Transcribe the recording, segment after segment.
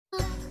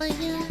Fire,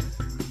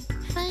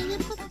 fire,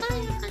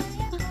 fire,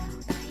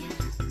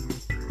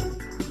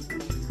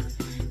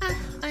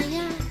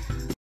 fire.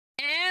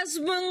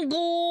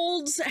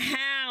 ASMON'S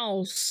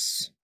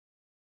house.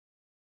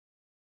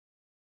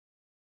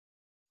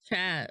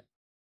 Chat.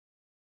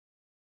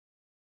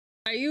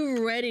 Are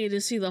you ready to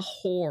see the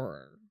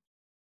horror?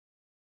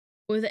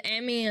 With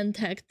Emmy and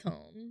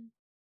Tectone.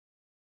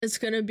 It's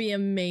gonna be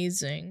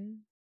amazing.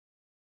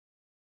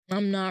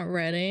 I'm not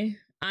ready.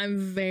 I'm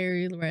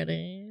very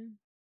ready.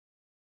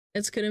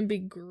 It's gonna be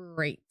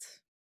great.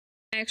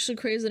 Actually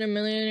crazy that a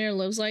millionaire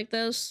lives like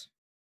this?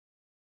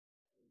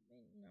 I'm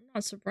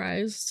not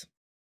surprised.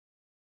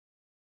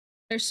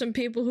 There's some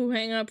people who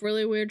hang up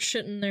really weird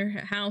shit in their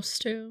house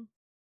too.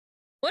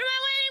 What am I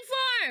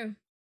waiting for?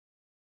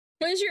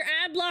 When's your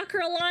ad blocker,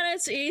 Alana?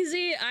 It's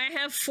easy. I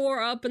have 4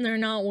 up and they're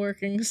not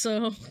working,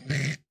 so.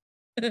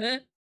 What am I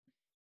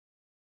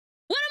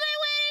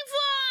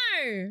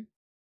waiting for?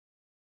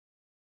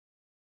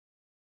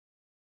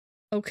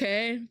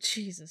 Okay.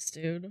 Jesus,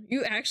 dude.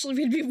 You actually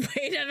made me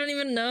wait? I don't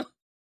even know.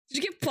 Did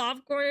you get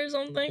popcorn or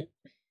something?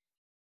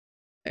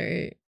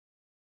 Alright.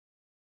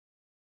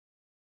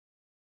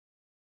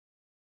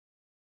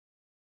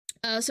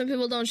 Some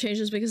people don't change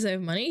just because they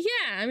have money.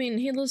 Yeah, I mean,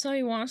 he lives how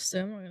he wants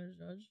to. I'm not gonna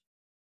judge.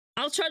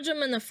 I'll charge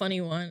him in the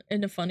funny way.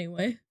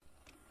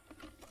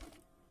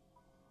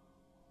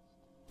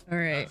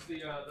 Alright.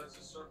 That's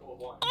the circle of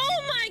one.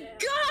 Oh my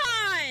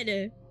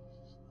god!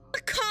 The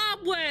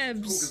cobwebs!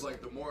 It's cool, 'cause,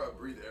 like, the more I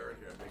breathe air in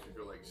here, it makes me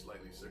feel, like,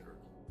 slightly sicker.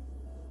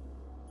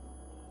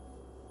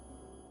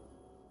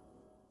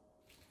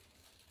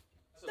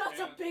 That's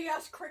a big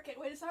ass cricket.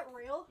 Wait, is that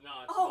real? No,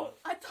 it's not.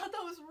 I thought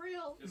that was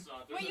real. It's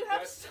not. Wait, you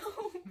have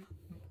soap.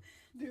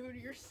 Dude,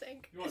 your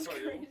sink is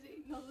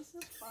crazy. No, this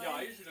is fine. Yeah,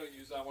 I usually don't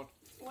use that one.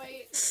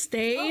 Wait.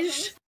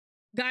 Staged?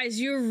 Guys,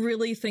 you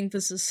really think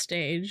this is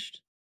staged?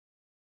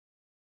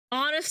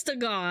 Honest to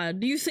God,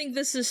 do you think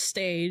this is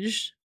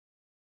staged?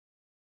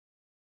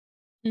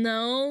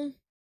 No?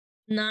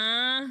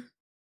 Nah?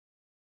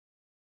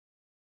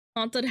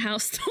 Haunted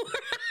house tour?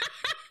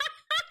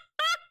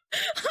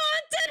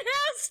 Haunted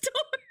house tour!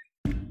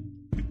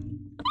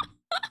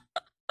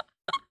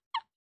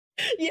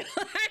 You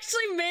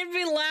actually made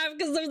me laugh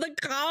because of the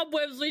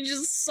cobwebs we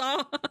just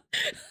saw.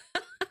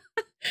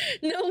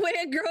 No way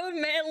a grown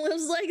man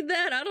lives like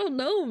that. I don't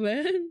know,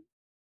 man.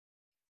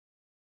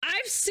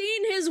 I've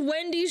seen his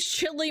Wendy's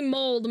chili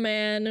mold,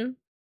 man.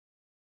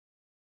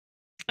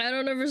 I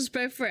don't have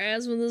respect for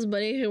Asmon's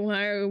buddy who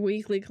hire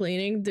weekly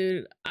cleaning.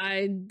 Dude,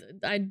 I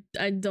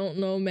don't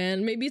know,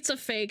 man. Maybe it's a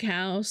fake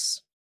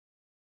house.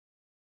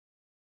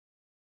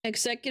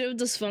 Executive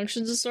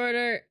dysfunction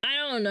disorder? I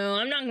don't know.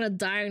 I'm not gonna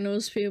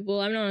diagnose people.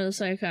 I'm not a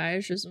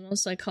psychiatrist. I'm not a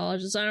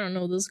psychologist. I don't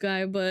know this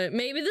guy, but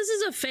maybe this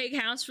is a fake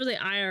house for the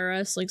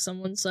IRS, like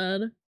someone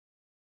said.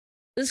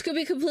 This could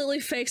be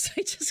completely fake, so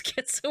he just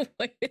gets away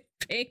with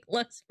paying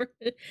less for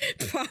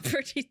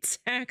property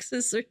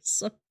taxes or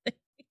something.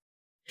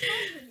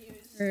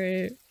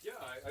 Alright. Yeah,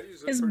 I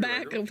use it. His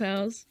backup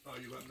house. Oh,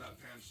 you letting that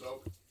pan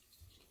soak?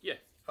 Yeah.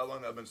 How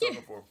long have that been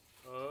soaking for?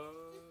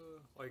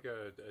 Like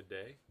a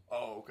day.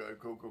 Oh, okay,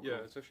 cool. Yeah,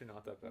 it's actually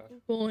not that bad.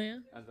 Cool, yeah.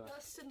 And,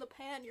 Dust in the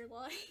pan, you're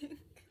lying.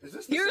 Is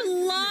this the You're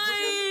same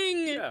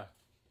lying! yeah.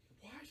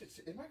 Why is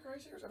it? Am I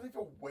crazy? Or I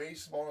feel way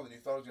smaller than you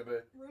thought it was gonna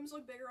be. Rooms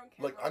look bigger on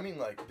camera. Like, I mean,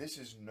 like, this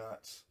is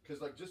nuts.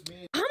 Cause like, just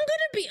me. I'm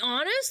gonna be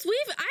honest,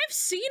 I've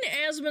seen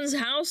Asmon's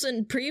house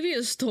in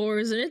previous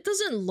tours and it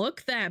doesn't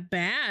look that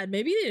bad.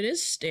 Maybe it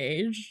is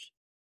staged.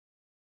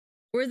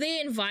 Were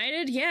they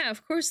invited? Yeah,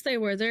 of course they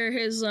were. They're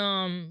his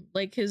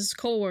like his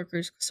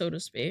co-workers, so to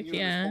speak.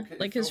 Yeah,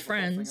 like his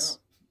friends.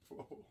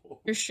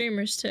 They're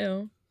streamers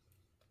too.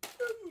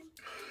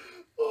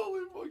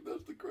 Holy fuck,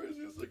 that's the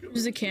craziest thing.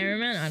 Who's the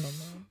cameraman? I don't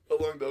know. How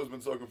long those been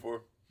soaking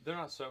for? They're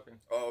not soaking.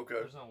 Oh, okay.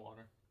 There's no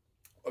water.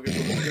 Okay,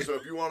 so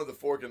if you wanted the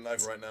fork and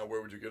knife right now,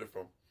 where would you get it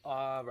from?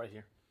 Right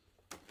here.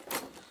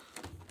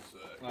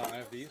 Sick. I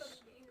have these.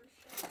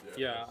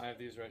 Yeah, I have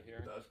these right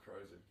here. That's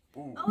crazy.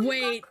 Ooh. Oh,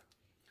 Wait.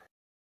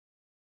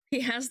 He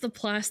has the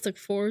plastic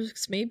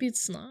forks. Maybe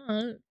it's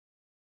not.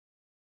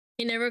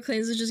 He never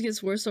cleans it, just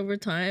gets worse over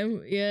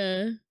time.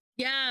 Yeah.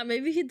 Yeah,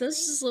 maybe he does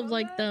just live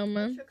like that,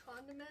 man.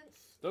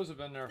 Those have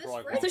been there for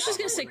like. I thought she was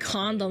gonna say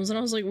condoms, and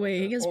I was like,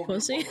 wait, he gets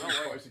pussy?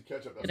 Spicy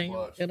ketchup, that's Kidding,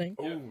 clutch. kidding.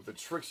 Ooh, the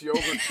Trix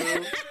yogurt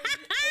too.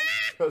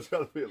 That's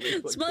gotta be at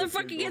least This like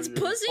motherfucker 15, gets 20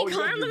 years. pussy, Oh, you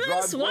got your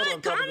dried condoms? blood What?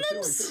 on top of the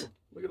ceiling, Condoms? too.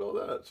 Look at all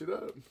that. See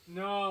that?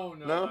 No,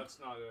 No? that's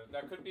not it.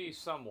 That could be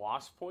some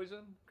wasp poison,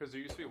 because there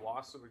used to be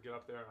wasps that would get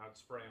up there and I'd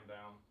spray them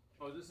down.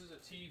 Oh, this is a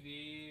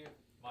TV.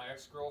 My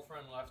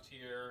ex-girlfriend left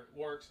here.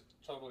 Works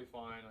totally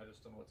fine. I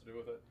just don't know what to do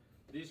with it.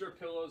 These are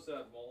pillows that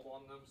have mold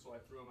on them, so I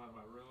threw them out of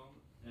my room.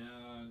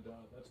 And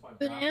that's my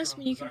But bathroom. ask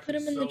me, you can put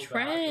them in the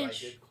trash.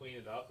 I did clean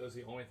it up. That was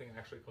the only thing I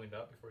actually cleaned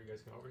up before you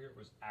guys came over here. It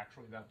was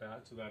actually that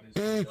bad, so that is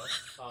this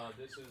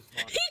is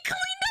my... He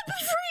cleaned up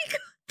before he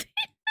got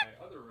there!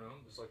 My other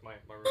room, just like my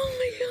room. Oh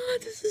my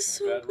god, this is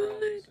so bedroom.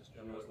 good. This is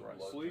generally where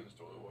I sleep.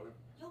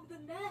 Yo, the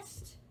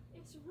nest.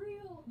 It's It's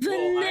real. The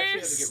well, I actually had to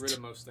nest. get rid of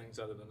most things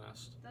out of the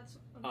nest. That's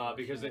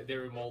Because they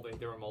were moldy.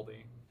 They were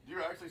moldy. Do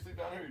you actually sleep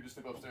down here or you just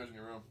sleep upstairs in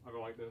your room? I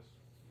go like this.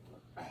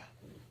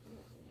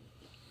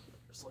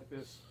 Just like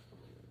this.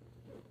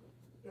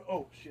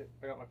 Oh shit!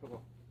 I got my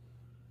pillow.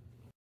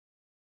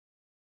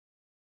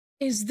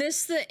 Is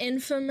this the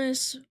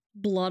infamous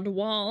blood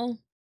wall?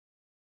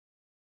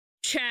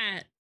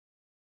 Chat.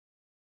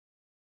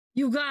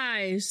 You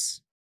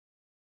guys.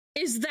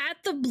 Is that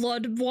the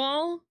blood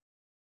wall?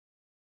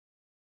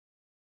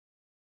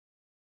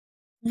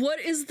 What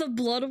is the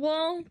blood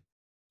wall?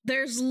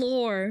 There's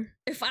lore.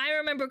 If I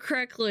remember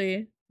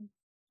correctly,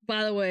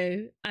 by the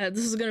way, this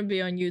is gonna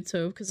be on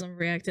YouTube because I'm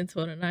reacting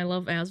to it and I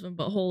love Asmon,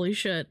 but holy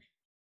shit.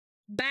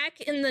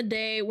 Back in the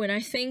day when I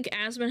think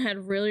Asmon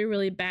had really,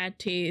 really bad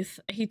teeth,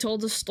 he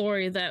told a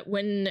story that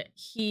when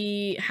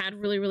he had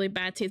really, really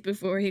bad teeth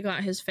before he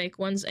got his fake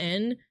ones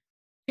in,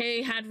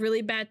 he had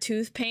really bad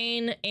tooth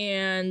pain,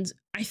 and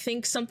I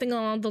think something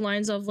along the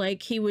lines of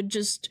like he would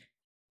just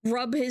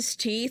rub his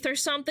teeth or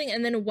something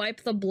and then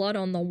wipe the blood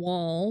on the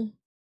wall.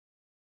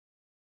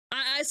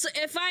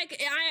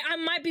 I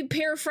might be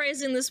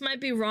paraphrasing, this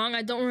might be wrong,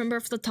 I don't remember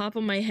off the top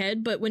of my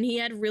head, but when he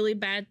had really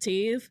bad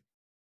teeth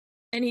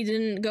and he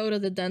didn't go to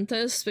the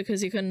dentist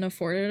because he couldn't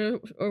afford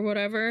it or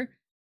whatever,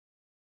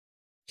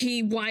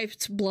 he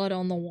wiped blood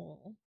on the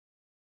wall.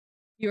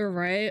 You're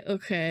right?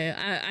 Okay.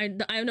 I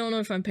don't know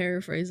if I'm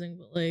paraphrasing,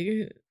 but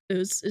like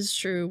it's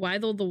true. Why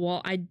though the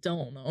wall? I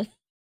don't know.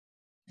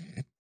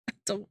 I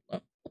don't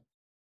know.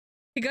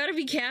 You gotta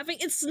be capping.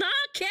 It's not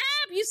cap!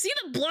 You see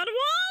the blood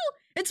wall?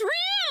 It's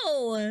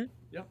real!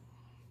 Yep.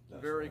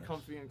 That's Very nice.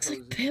 comfy and It's cozy.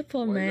 like Pippa,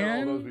 Well, you got all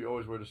man. those we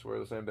always wear, just wear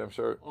the same damn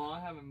shirt. Well,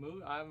 I haven't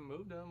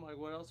moved them. Like,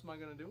 what else am I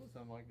gonna do with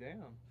them? Like, damn.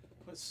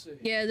 Let's see.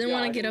 Yeah, I didn't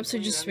want to get up, so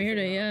just smeared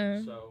it,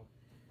 yeah. So,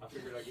 I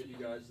figured I'd give you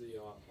guys the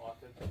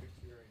authentic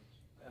experience.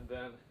 And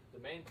then the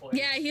main place.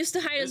 Yeah, he used to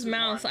hide his This is where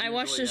mouth. I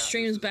watched usually his at.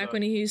 streams This is, back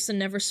when he used to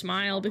never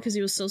smile because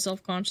he was so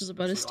self-conscious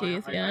about his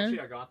teeth, yeah. Actually,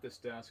 I got this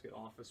desk at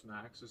Office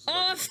Max. This is Oh,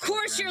 like of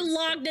course you're random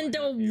logged stuff I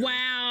into have here.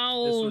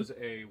 WoW! This was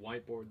a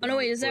whiteboard. Oh no,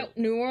 wait, is I that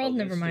put New a World?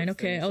 Never list mind, of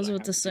okay, things I was that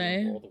about to have do say.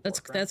 with World of That's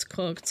Warcraft.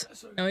 cooked.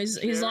 So No, he's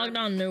chair. logged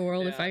on New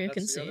World if Yeah, I can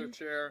that's the see. other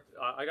chair.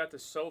 I got the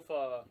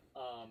sofa.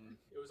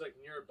 It was like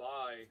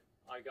nearby.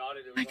 I got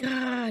it. It was My on the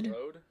side of the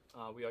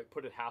God. road. We like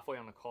put it halfway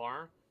on the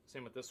car.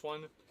 Same with this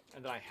one.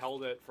 And then I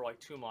held it for like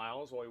 2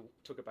 miles while we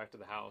took it back to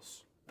the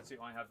house. And see,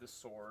 I have this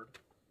sword.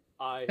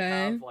 I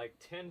have like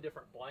 10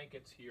 different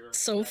blankets here.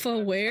 Sofa that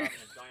I where? have in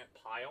a giant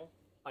pile.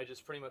 I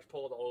just pretty much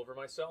pulled all over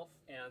myself.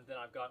 And then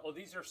I've got, oh,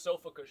 these are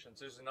sofa cushions.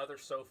 There's another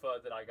sofa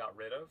that I got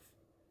rid of.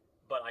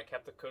 But I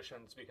kept the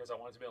cushions because I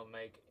wanted to be able to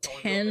make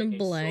 10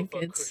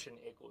 blankets. Sofa cushion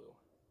igloo.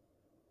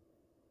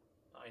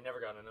 I never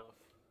got enough.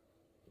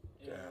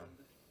 Damn.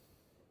 And,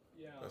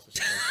 yeah. That's just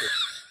shit.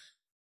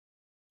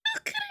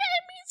 Look at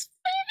Emmy's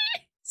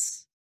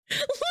face!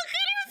 Look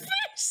at her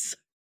face!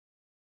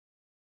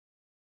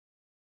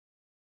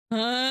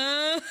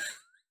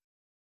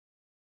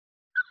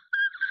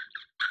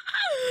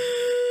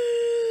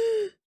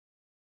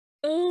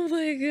 Oh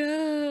my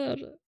god.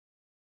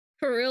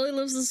 Who really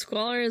lives in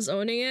squalor is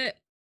owning it?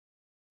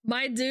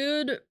 My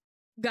dude,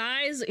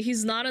 guys,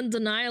 he's not in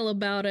denial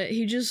about it.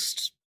 He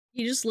just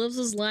lives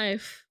his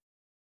life.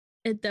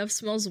 It def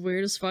smells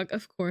weird as fuck.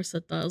 Of course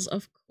it does.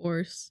 Of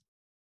course.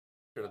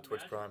 Go to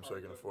Twitch Prime so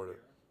you can afford it.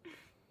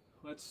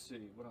 Let's see,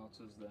 what else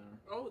is there?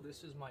 Oh,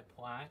 this is my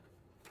plaque.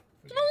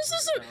 Oh, this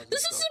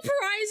is a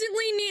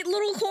surprisingly neat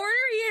little corner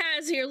he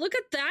has here. Look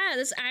at that.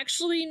 That's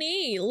actually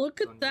neat.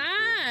 Look at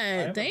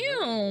that.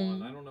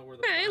 Damn. I don't know where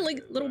the Okay, plaque like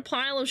is, little but-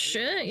 pile of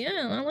shit.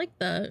 Yeah, I like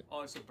that.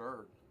 Oh, it's a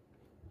bird.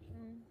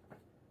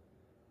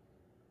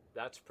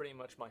 That's pretty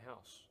much my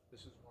house.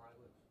 This is where I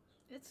live.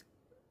 It's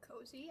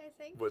cozy, I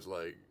think. Was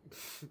like.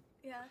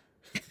 Yeah.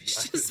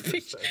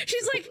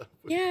 She's like,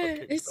 yeah,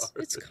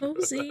 it's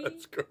cozy.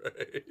 That's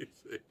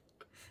crazy.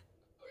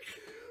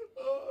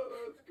 Oh,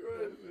 that's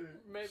crazy.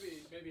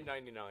 Maybe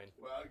 99.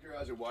 Well, out of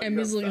curiosity, why And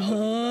do he's you like, have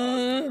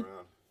thousands of dogs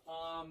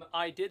around?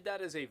 I did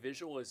that as a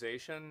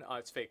visualization.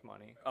 It's fake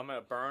money. I'm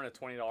gonna burn a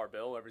 $20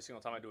 bill every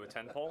single time I do a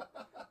 10 pull,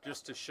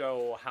 just to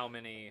show how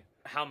many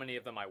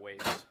of them I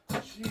waste.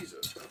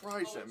 Jesus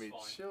Christ, Oh, I mean,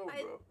 it's chill,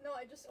 bro.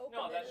 I just opened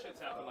No, that it. shit's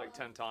happened like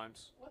 10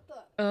 times. What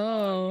the?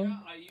 Oh. Yeah,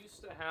 I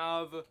used to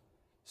have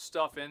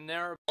stuff in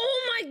there.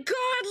 Oh my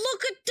god,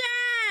 look at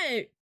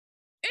that!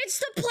 It's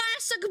the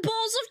plastic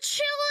bowls of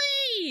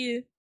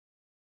chili!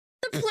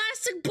 The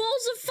plastic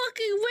bowls of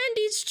fucking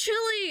Wendy's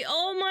chili!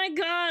 Oh my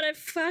god, I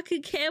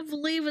fucking can't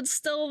believe it's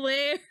still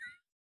there.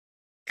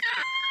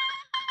 God!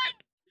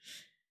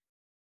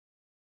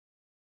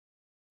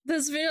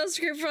 This video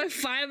script for like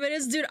 5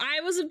 minutes. Dude,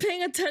 I wasn't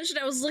paying attention.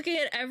 I was looking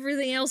at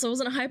everything else. I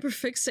wasn't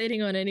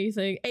hyperfixating on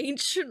anything.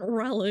 Ancient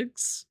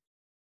relics.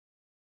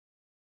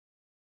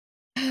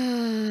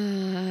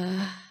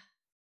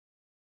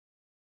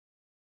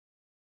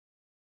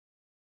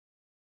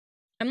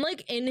 I'm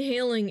like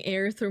inhaling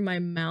air through my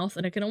mouth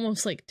and I can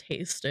almost like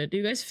taste it. Do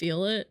you guys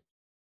feel it?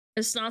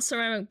 It's not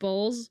ceramic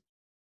bowls.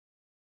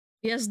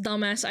 Yes,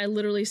 dumbass, I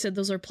literally said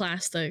those are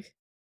plastic.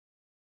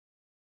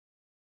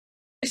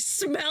 I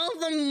smell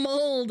the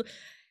mold.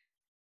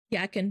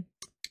 Yeah, I can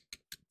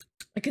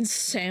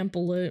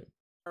sample it.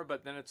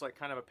 But then it's like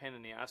kind of a pain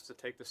in the ass to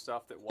take the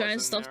stuff that Giant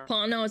wasn't stuffed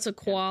there. no, it's a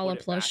koala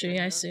put it back in plushie. I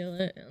there. see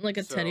it. Like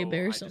a teddy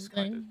bear or something.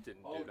 I just kinda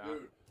didn't do that.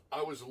 Dude,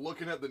 I was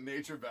looking at the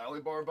Nature Valley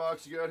bar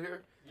box you got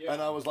here, Yeah.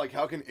 and I was like,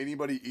 how can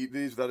anybody eat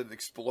these without it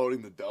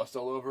exploding the dust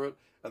all over it?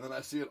 And then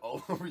I see it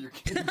all over your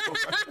keyboard.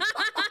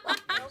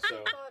 I also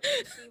So- thought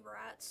you'd see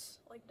rats,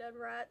 like dead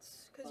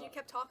rats, because you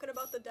kept talking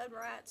about the dead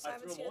rats. I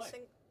haven't threw seen 'em a away.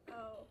 single.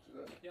 Oh,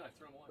 Yeah, I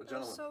threw them away. But that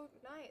was gentlemen.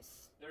 so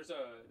nice. There's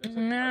a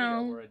No.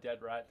 patio where a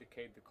dead rat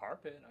decayed the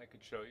carpet. I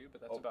could show you, but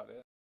that's Oh. about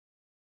it.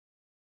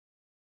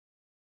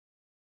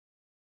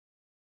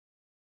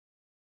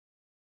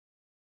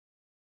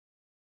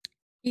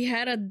 He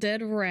had a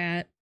dead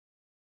rat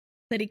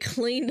that he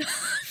cleaned up.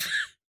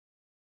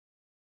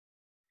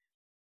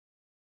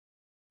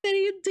 That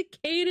he had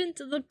decayed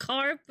into the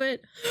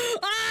carpet.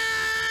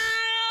 Ah!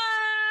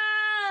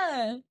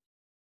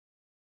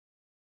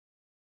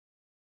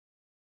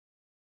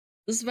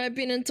 This might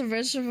be an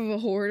intervention of a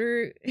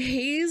hoarder.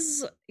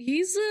 He's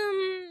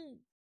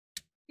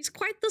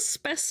quite the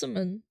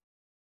specimen.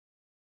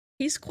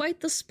 He's quite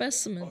the Oh,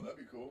 specimen. that'd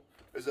be cool.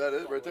 Is that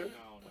it right there?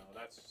 No,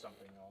 that's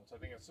something else. I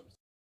think it's some.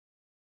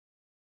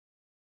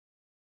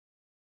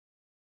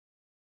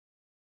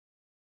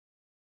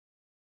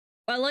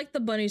 I like the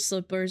bunny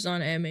slippers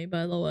on Emmy,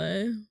 by the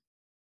way.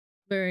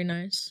 Very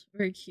nice.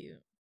 Very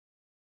cute.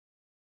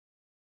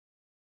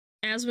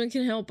 Asmon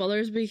can help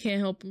others, but he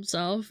can't help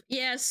himself.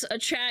 Yes, a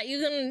chat, you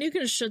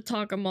can shit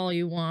talk him all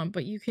you want,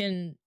 but you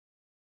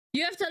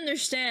have to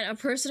understand, a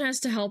person has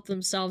to help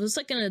themselves. It's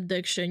like an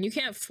addiction. You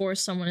can't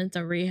force someone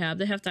into rehab.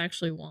 They have to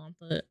actually want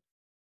it.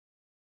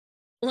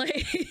 Like,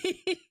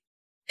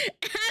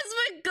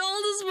 Asmon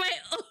Gold is my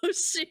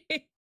ocean.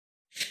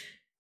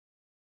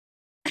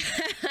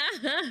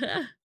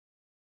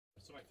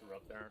 Somebody threw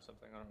up there or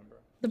something. I don't remember.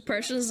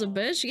 Depression's a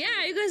bitch.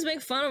 Yeah, you guys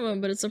make fun of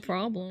him, but it's a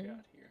problem. Got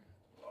here.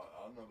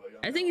 I don't know about y'all.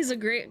 I think he's a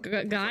great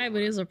guy,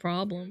 but he's a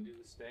problem. Do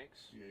the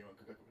steaks. Yeah, you want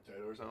to cook a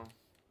potato or something?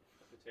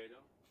 Potato.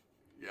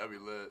 Yeah, I'd be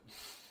lit.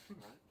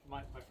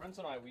 My friends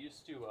and I, we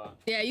used to.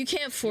 Yeah, you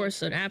can't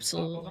force it. Taco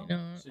Absolutely Bell.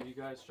 not. So you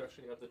guys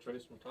actually have the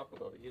trays from Taco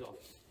Bell to eat off.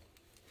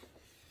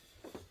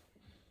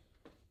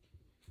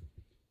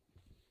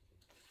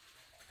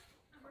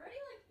 I'm already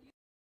like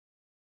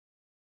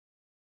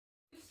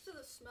used to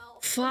the smell.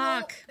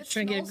 Fuck. It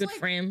Trying to get a smells good like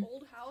frame.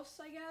 Old house,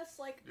 I guess.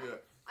 Like Yeah.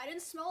 I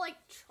didn't smell like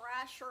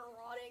trash or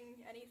rotting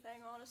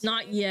anything, honestly.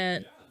 Not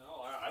yet. Yeah,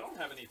 no, I don't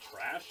have any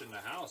trash in the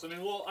house. I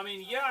mean,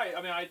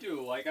 I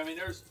do. Like, I mean,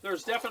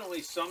 there's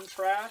definitely some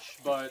trash,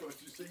 but But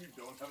you say you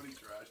don't have any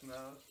trash in the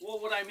house? well,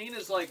 what I mean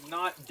is like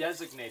not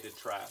designated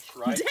trash,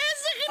 right? Designated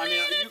I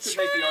mean, you could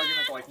make the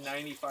argument that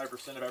trash! like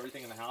 95% of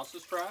everything in the house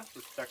is trash,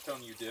 which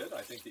Tectone you did.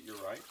 I think that you're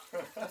right.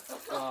 But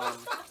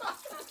I'm not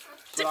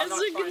trying to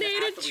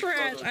Designated actively throw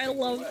trash. those I things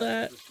love away.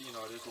 that. Just, you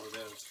know, it is what it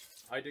is.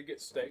 I did get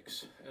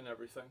steaks and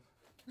everything.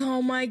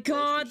 Oh my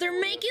god, they're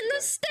Roasted making the yesterday.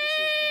 This is the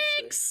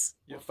steaks!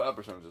 Yeah. What fat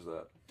percentage is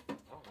that? I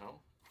don't know.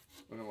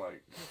 And I'm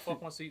like, Who the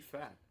fuck wants to eat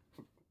fat?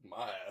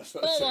 my ass.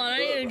 Hold on, I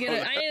need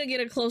to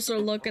get a closer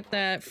look at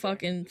that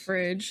fucking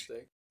fridge.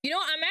 Steak. You know,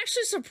 I'm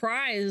actually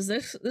surprised.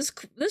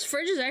 This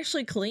fridge is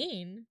actually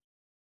clean.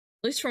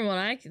 At least from what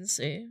I can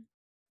see.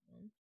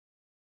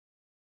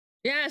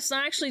 Yeah, it's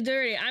not actually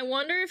dirty. I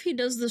wonder if he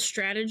does the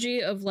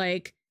strategy of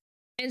like,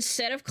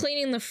 instead of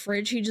cleaning the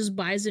fridge, he just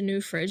buys a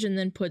new fridge and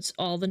then puts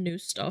all the new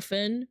stuff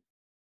in.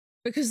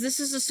 Because this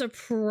is a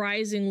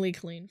surprisingly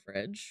clean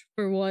fridge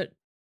for what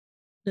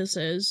this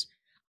is.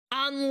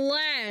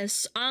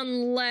 Unless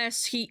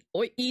he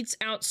eats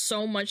out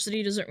so much that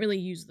he doesn't really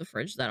use the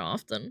fridge that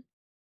often.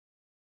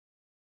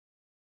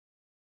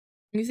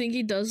 You think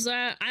he does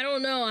that? I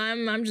don't know.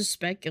 I'm just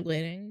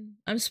speculating.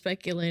 I'm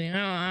speculating.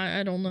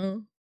 I don't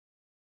know.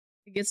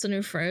 He gets a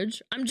new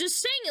fridge. I'm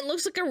just saying it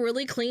looks like a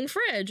really clean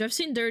fridge. I've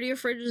seen dirtier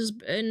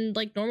fridges in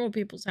like normal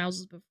people's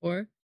houses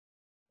before.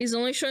 He's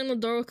only showing the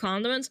door with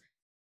condiments.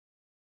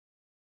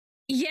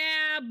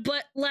 Yeah,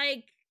 but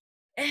like,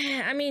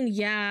 I mean,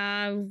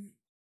 yeah,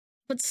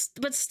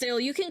 but still,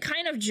 you can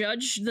kind of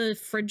judge the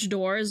fridge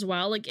door as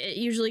well. Like, it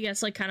usually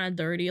gets like kind of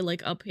dirty,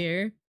 like up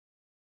here.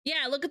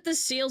 Yeah, look at the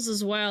seals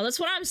as well. That's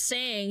what I'm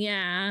saying.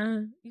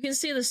 Yeah, you can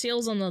see the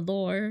seals on the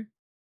door.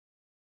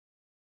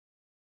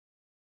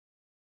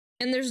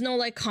 And there's no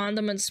like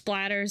condiment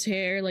splatters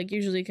here. Like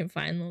usually you can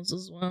find those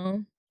as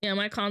well. Yeah,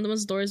 my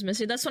condiments door is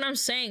missing. That's what I'm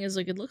saying, is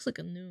like it looks like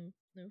a new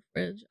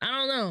fridge. I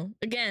don't know.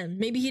 Again,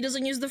 maybe he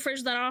doesn't use the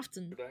fridge that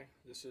often. Today,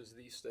 this is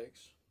the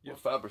steaks. What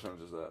fat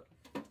percentage is that?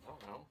 I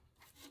don't know.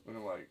 And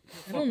I'm like,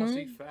 I don't Wants to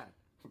know. eat fat.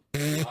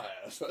 my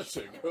ass. That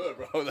shit good,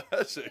 bro.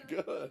 That shit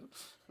good.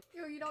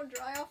 Yo, you don't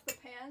dry off the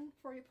pan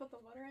before you put the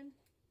butter in?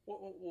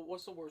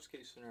 What's the worst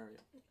case scenario?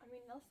 I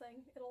mean,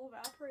 nothing. It'll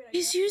evaporate. I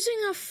He's guess. using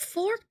a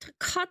fork to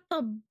cut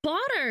the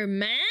butter,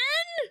 man!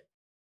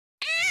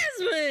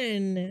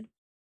 Asmon!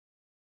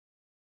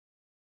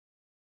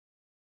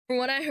 From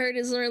what I heard,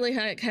 isn't really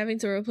having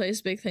to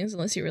replace big things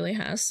unless he really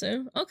has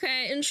to.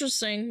 Okay,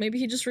 interesting. Maybe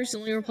he just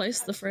recently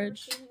replaced the I've never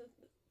fridge. seen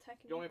the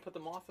technique You want me to put the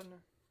moth in there?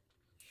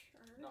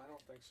 Sure. No, I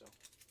don't think so.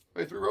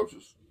 Hey, 3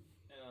 roaches.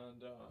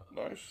 And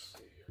Nice. let's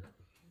see here.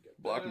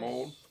 Black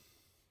mold.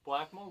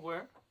 Black mold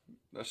where?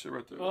 That shit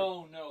right there.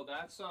 Oh no,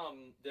 that's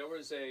there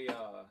was a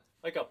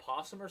like a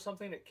possum or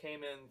something that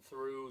came in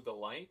through the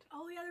light.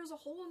 Oh yeah, there's a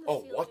hole in the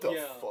Oh, ceiling. what the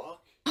Yeah.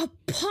 fuck? A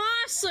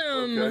possum!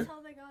 Okay. That's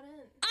how they got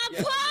in. A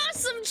Yeah.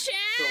 possum, So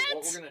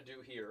what chat! we're gonna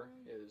do here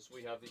is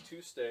we have the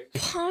 2 sticks.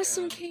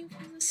 Possum and came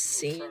from the we'll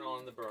sea. turn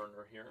on the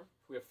burner here.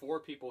 We have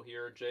 4 people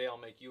here. Jay, I'll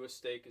make you a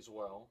steak as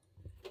well.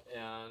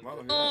 And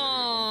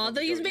Oh,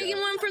 he's making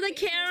one for the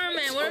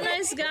cameraman. What a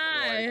nice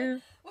guy.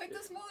 Wait,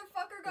 this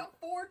motherfucker got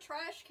 4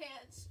 trash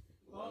cans.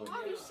 Oh, Wow,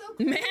 yeah. you're so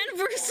Man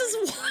versus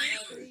wild.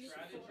 Strategy.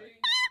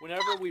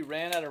 Whenever we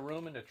ran out of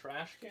room in the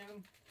trash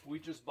can, we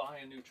just buy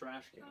a new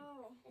trash can.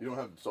 Oh. You don't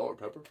have salt or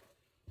pepper?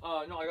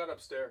 No, I got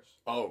upstairs.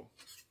 Oh.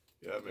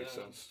 Yeah, that makes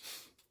Yeah.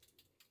 sense.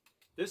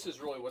 This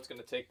is really what's going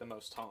to take the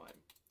most time,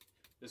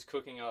 is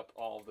cooking up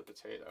all of the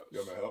potatoes. You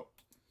want my help?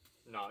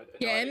 No,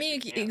 Yeah, I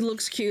mean, it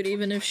looks cute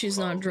even if she's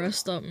not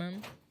dressed up,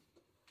 man.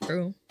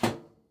 True.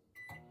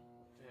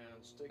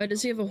 But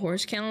does he have a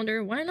horse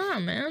calendar? Why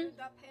not, man? Dude,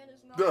 that pan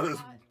is not That is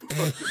hot.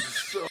 fucking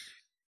so...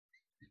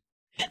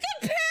 The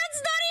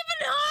pan's not even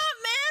hot,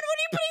 man! What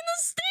are you putting the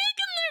steak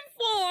in there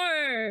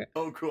for?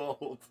 so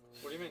cold.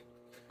 What do you mean?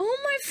 Oh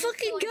my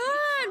fucking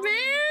god,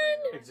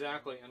 man!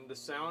 Exactly, and the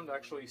sound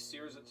actually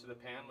sears it to the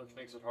pan, which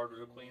makes it harder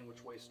to clean,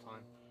 which wastes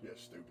time. Yeah,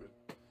 stupid.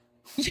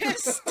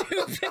 Yes,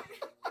 stupid.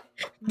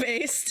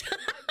 Based. And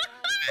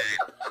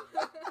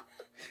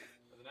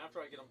then after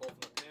I get them both in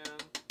the pan,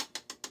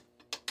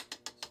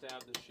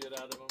 stab the shit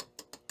out of them.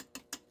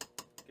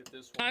 Get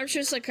this one. I'm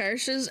just like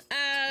Karsh's.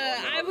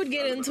 I would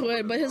get into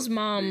it, but his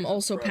mom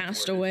also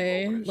passed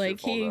away. Like,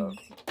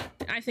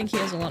 I think he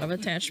has a lot of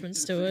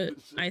attachments to it.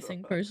 I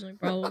think, personally,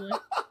 probably.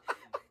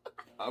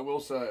 I will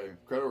say,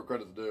 credit where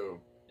credit's due.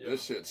 Yeah.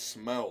 This shit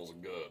smells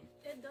good.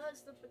 It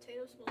does. The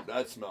potato smells.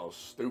 That smells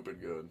stupid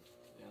good.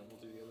 Yeah, we'll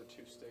do the other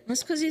 2 sticks.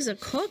 That's because he's a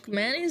cook,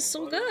 man. He's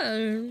so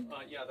good.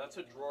 Yeah, that's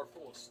a drawer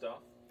full of stuff.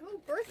 Oh,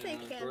 birthday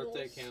And candles.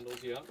 Birthday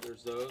candles, yep.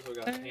 There's those. We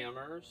got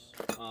hammers.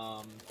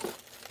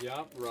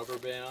 Yep, rubber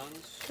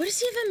bands. What does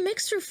he have a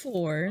mixer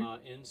for?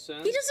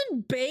 Incense. He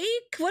doesn't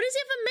bake? What does he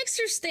have a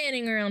mixer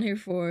standing around here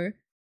for?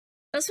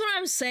 That's what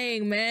I'm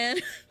saying, man.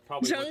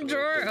 Probably Junk put the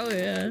drawer? birthday Oh,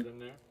 candles yeah. in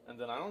there. And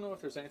then I don't know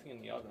if there's anything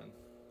in the oven.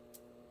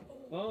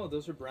 Oh,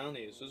 those are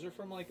brownies. Those are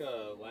from like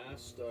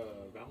last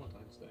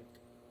Valentine's Day.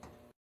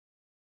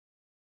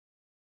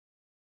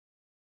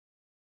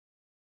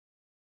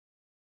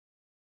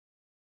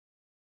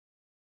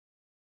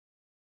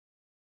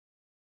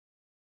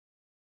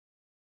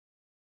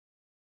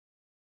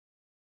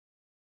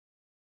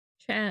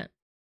 Chat.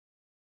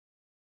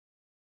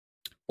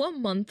 What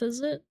month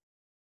is it?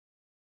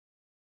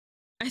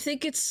 I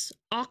think it's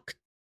October.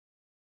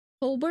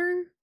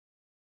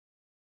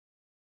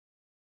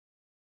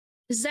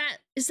 Is that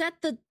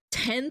the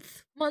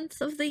 10th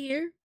month of the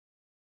year?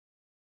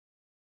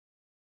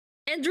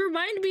 And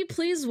remind me,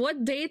 please,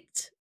 what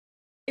date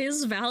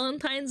is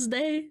Valentine's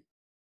Day?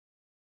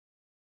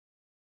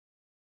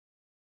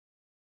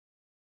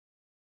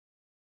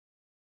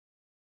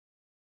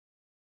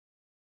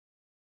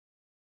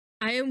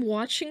 I am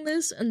watching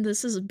this, and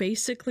this is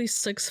basically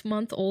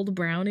 6-month-old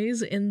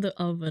brownies in the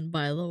oven,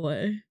 by the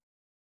way.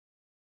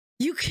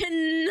 You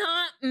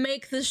cannot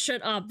make this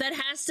shit up. That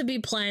has to be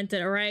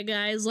planted, alright,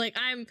 guys? Like,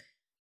 I'm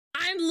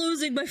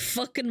losing my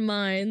fucking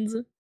mind.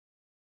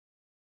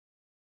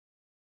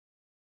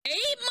 8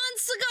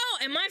 months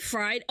ago? Am I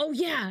fried? Oh,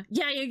 yeah,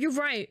 you're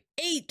right.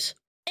 8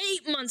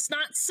 months,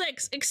 not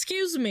 6.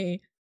 Excuse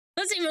me.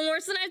 That's even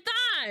worse than I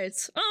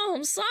thought. Oh,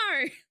 I'm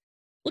sorry.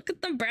 Look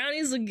at the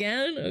brownies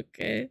again.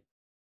 Okay.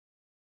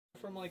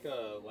 From like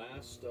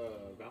last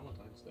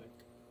Valentine's Day.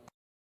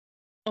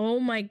 Oh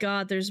my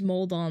god, there's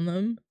mold on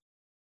them.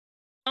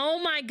 Oh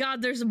my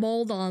god, there's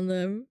mold on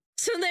them.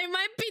 So they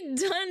might be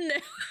done now.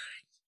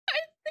 I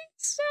think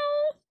so.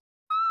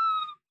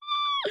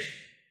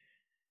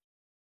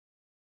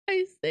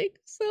 I think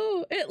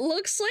so. It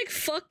looks like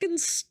fucking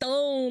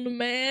stone,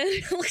 man.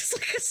 It looks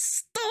like a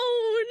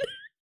stone.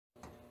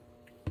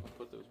 I'll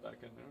put those back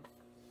in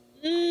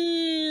there.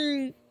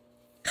 Mmm.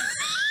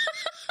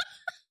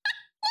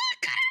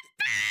 Look at her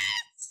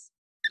face!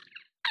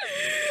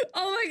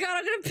 Oh my god,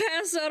 I'm gonna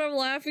pass out. I'm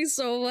laughing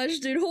so much,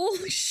 dude.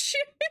 Holy shit.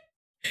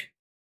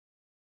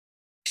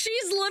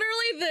 She's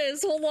literally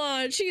this. Hold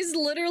on. She's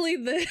literally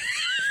this.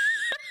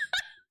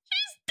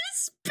 She's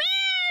this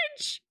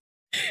bitch!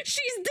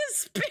 She's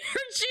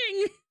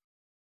disparaging.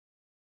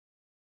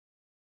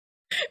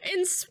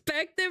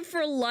 Inspected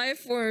for life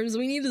forms.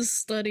 We need to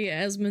study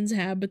Asmon's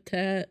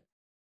habitat.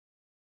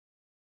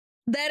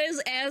 That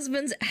is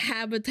Asmon's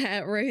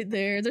habitat right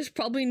there. There's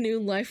probably new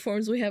life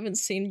forms we haven't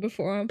seen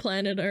before on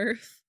planet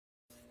Earth.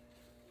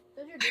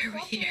 Does your Why are we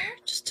dishwasher here?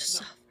 work? Just to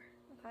suffer.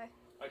 Okay.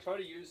 I try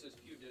to use as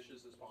few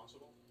dishes as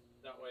possible.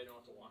 That way I don't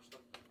have to wash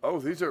them. Oh,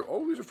 these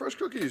are fresh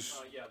cookies.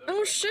 Yeah. those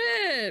Oh are-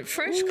 shit!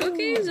 Fresh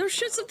cookies? Oh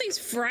shit, something's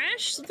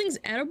fresh? Something's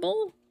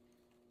edible?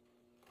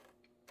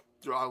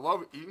 Dude, I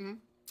love eating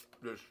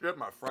the shit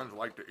my friends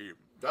like to eat.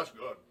 That's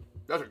good.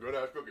 That's a good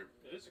ass cookie.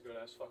 It is a good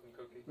ass fucking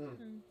cookie.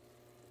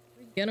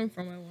 Get them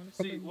from I want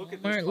to See, look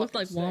at Walmart. this It looked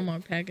like fucking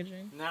Walmart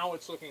packaging. Now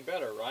it's looking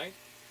better, right?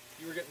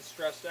 You were getting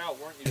stressed out,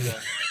 weren't you? Then?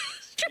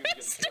 You were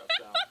getting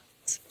stressed out.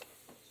 So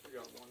we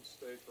got one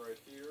steak right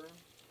here.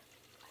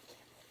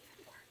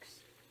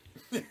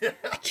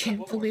 I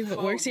can't believe it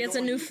works. He has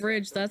a new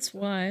fridge, that's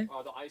why.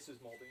 The ice is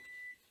moldy.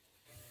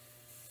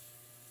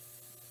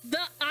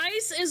 The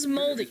ice is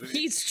moldy.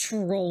 He's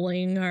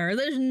trolling her.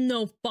 There's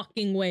no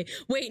fucking way.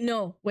 Wait,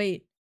 no.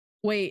 Wait.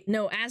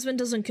 No, Asmon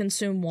doesn't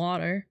consume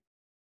water.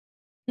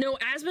 No,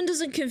 Asmon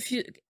doesn't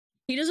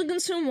he doesn't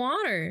consume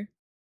water.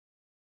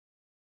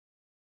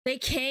 They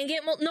can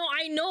get no,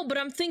 I know, but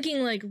I'm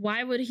thinking like,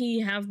 why would he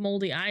have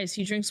moldy ice?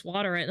 He drinks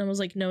water, right? And I was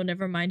like, no,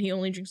 never mind. He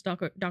only drinks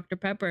Dr.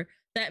 Pepper.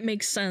 That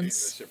makes sense.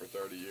 This shit for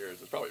 30 years.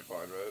 It's probably fine,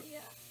 right? Yeah.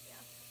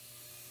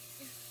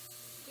 Do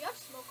you have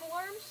smoke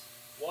alarms?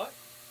 What?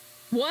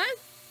 What?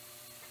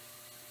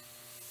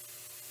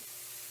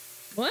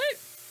 What?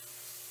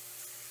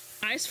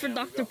 Ice for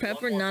Dr.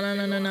 Pepper?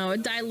 No.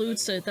 It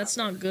dilutes it. That's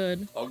not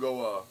good. I'll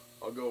go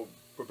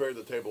prepare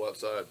the table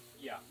outside.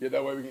 Yeah. Yeah,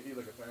 that way we can eat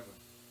like a family.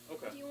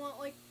 Okay. Do you want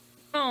like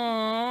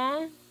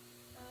Aww.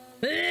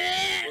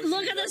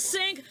 Look at the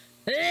sink.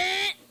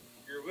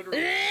 You're literally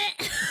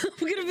I'm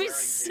gonna be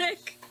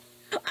sick.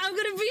 I'm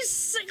gonna be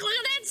sick. Look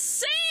at that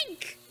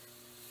sink.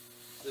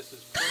 This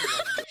is pretty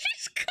much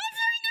She's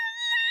covering her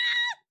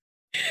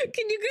mouth.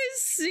 Can you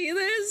guys see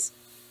this?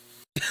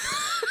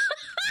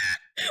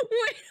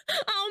 Wait,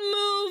 I'll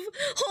move.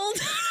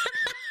 Hold on.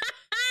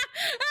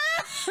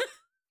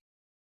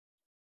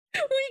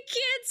 We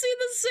can't see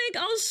the sink.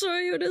 I'll show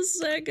you in a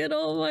second.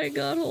 Oh my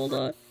god, hold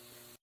on.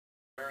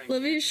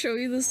 Let me show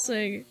you the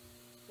sink.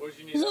 What did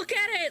you need? Look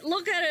at it.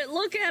 Look at it.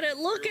 Look at it.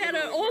 Look at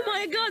it. Oh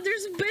my god,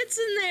 there's bits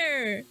in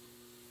there.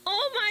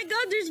 Oh my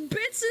god, there's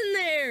bits in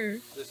there.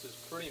 This is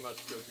pretty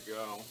much good to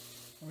go.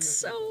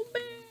 So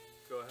bad.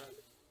 Go ahead.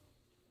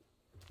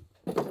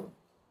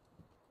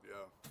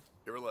 Yeah.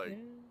 You ever like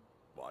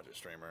watch a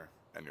streamer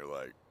and you're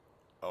like,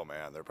 oh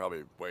man, they're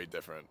probably way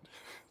different.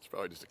 It's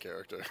probably just a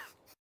character.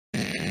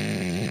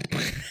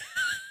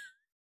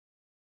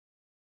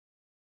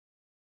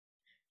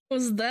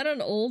 Was that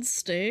an old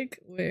steak?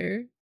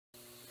 Where?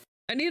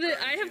 I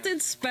have to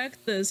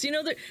inspect this. You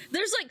know,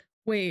 there's like,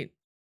 wait.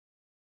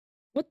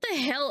 What the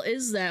hell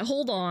is that?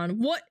 Hold on.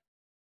 What?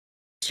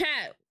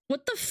 Chat,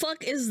 what the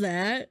fuck is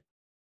that?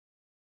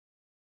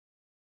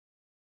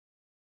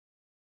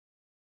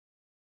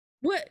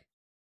 What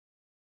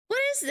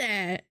is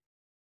that?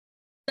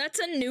 That's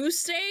a new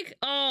steak?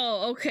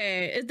 Oh,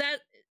 okay. Is that...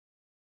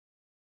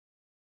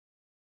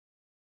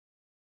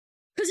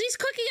 Because he's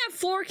cooking at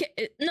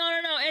 4K.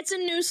 No, it's a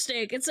new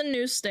steak. It's a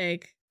new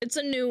steak. It's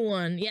a new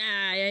one.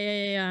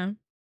 Yeah.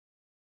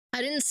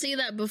 I didn't see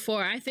that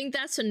before. I think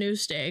that's a new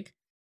steak.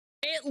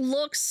 It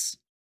looks...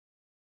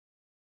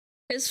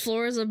 His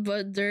floor is a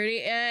bit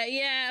dirty.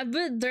 Yeah, a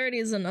bit dirty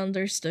is an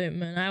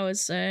understatement, I would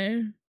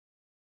say.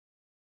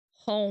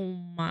 Oh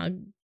my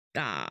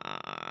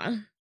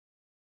god.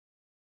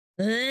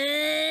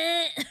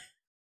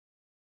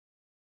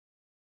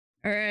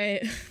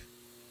 Alright.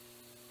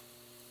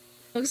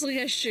 Looks like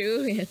a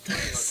shoe. It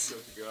does.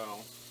 Good to go.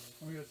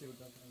 I'm gonna see what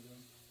that's gonna do.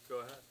 Go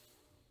ahead.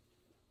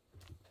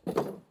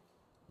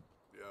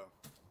 Yeah.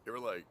 You ever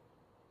like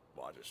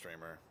watch a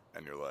streamer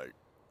and you're like,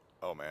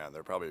 oh man,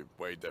 they're probably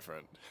way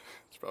different.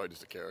 It's probably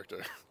just a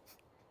character.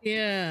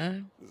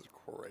 Yeah. This is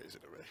crazy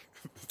to me.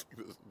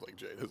 This is like,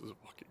 Jay, this is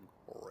fucking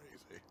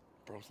crazy.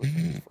 Bro's lived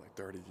in this for like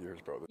 30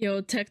 years, bro.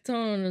 Yo,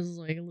 Tectone is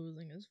like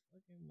losing his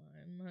fucking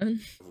mind, man.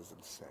 This is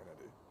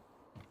insanity.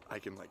 I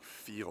can like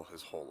feel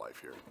his whole life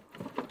here.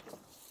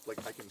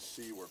 Like I can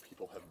see where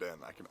people have been.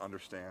 I can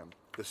understand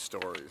the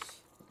stories.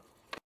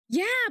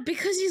 Yeah,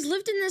 because he's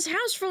lived in this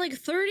house for like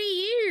 30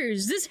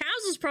 years. This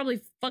house is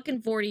probably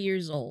fucking 40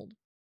 years old.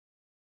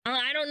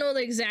 I don't know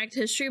the exact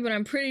history, but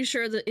I'm pretty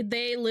sure that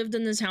they lived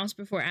in this house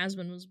before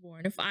Asmon was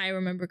born, if I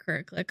remember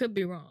correctly. I could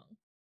be wrong.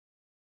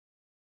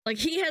 Like,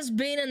 he has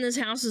been in this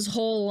house his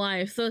whole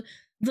life.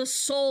 The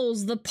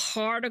souls, the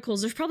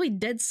particles, there's probably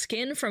dead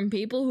skin from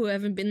people who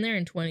haven't been there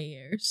in 20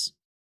 years.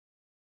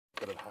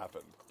 That have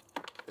happened.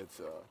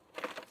 It's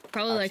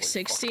Probably like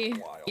actually 60.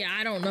 fucking wild. Yeah,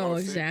 I don't know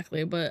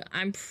exactly, but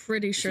I'm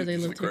pretty sure they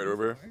lived here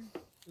over before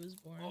he was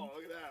born. Oh,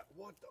 look at that.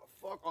 What the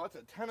fuck? Oh, that's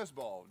a tennis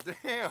ball.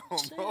 Damn,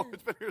 bro.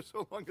 It's been here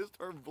so long, it's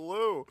turned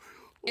blue.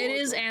 It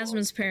is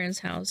Asmon's parents'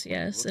 house.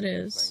 Yes, it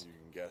is. You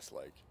can guess,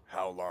 like,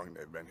 how long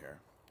they've been here.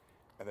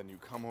 And then you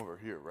come over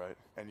here, right?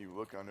 And you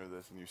look under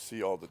this and you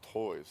see all the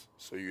toys.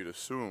 So you'd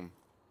assume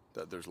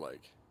that there's,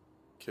 like,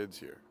 kids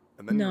here.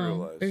 And then you No,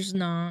 realize there's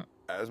not.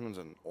 Asmon's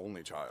an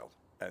only child.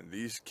 And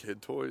these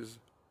kid toys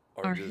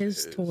are just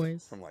his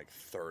toys. from, like,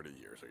 30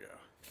 years ago.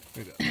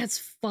 Look at that. That's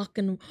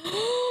fucking...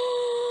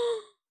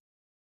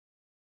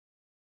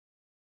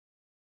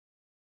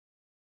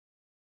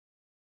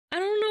 I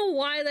don't know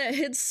why that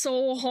hits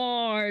so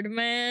hard,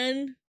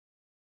 man.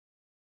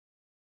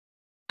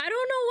 I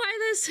don't know why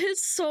this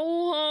hits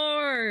so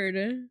hard.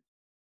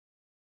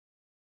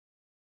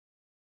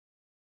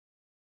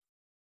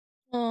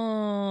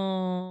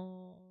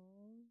 Oh,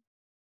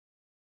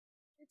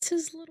 it's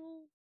his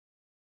little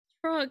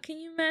truck. Can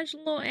you imagine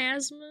little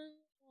Asmon?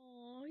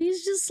 Oh,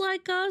 he's just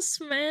like us,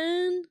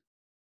 man.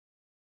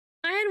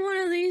 I had one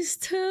of these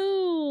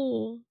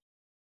too.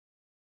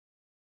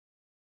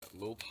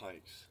 Lil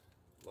Tyke's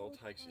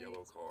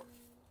yellow car.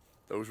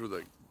 Those were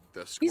the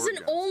squirt He's an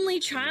guns only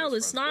that him and child.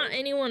 his It's friends not built.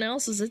 anyone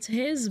else's. It's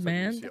his, It's like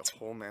man. you see That's a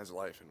whole man's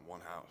life in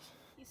one house.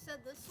 He said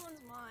this one's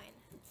mine.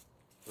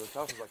 So this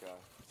house is like a.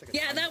 It's like a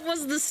yeah, time that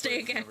was the lapse.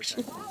 steak, Everything.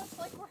 actually. Wow, it's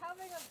like we're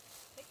having a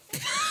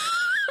picnic.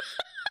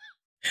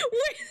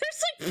 Wait,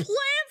 there's like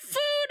plant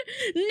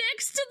food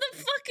next to the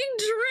fucking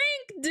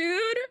drink,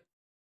 dude.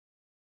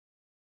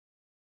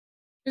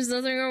 There's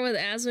nothing wrong with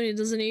Asmon. He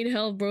doesn't need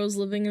help. Bro's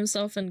living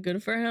himself and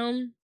good for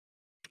him.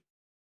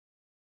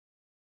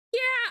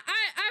 Yeah,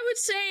 I would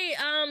say,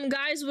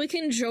 guys, we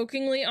can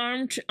jokingly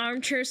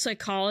armchair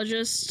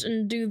psychologist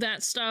and do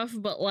that stuff,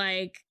 but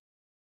like,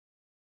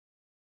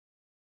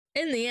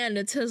 in the end,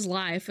 it's his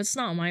life. It's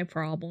not my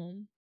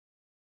problem.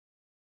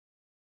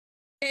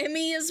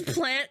 Emmy is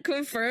plant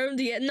confirmed.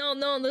 Yeah,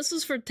 no, this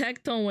is for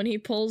Tectone when he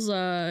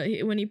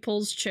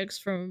pulls chicks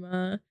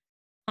from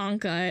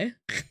Honkai.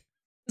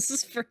 This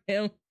is for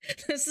him.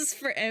 This is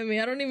for Emmy.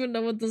 I don't even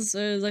know what this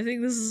is. I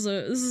think this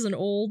is an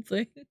old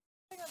thing.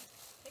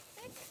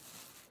 Picnic?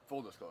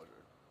 Full disclosure,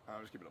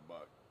 I'm just keeping a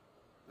buck.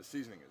 The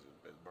seasoning is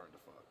burned to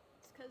fuck.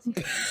 It's because he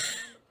put it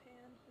in the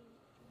pan.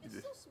 It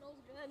still smells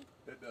good.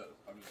 It does.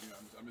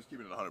 I'm just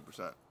keeping it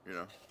 100%. You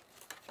know.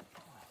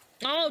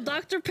 Oh,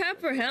 Dr.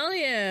 Pepper, hell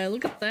yeah!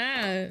 Look at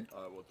that.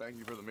 Well, thank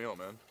you for the meal,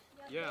 man.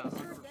 Yeah, thanks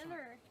for 100%.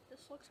 dinner.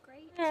 This looks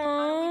great. Aww.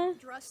 How do we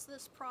dress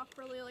this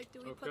properly? Like, do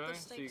we put Okay, the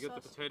so steak you get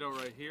the sauce? potato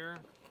right here,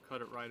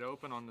 cut it right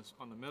open on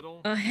the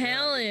middle. Oh,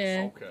 hell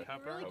yeah. Okay.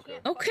 Pepper. Really Okay.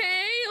 can't fuck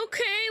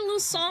Okay, a little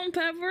salt and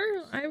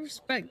pepper. I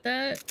respect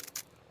that.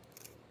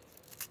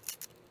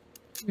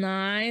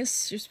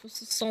 Nice. You're supposed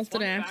to salt it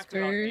Fun fact after.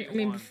 about I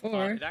mean, A1,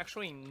 before. it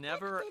actually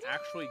never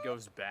actually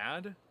goes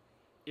bad.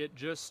 It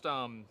just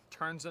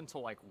turns into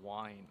like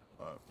wine.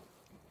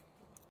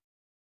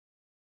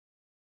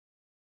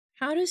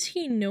 How does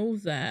he know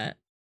that?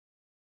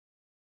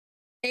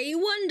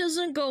 A1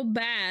 doesn't go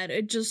bad,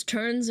 it just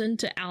turns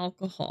into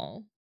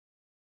alcohol.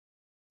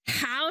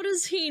 How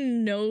does he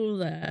know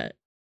that?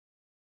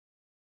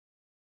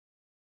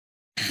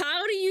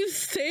 How do you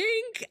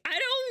think? I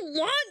don't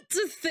want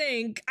to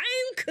think. I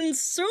am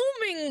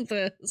consuming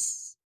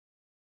this.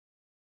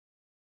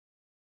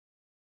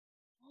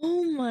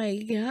 Oh my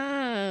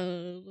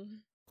god.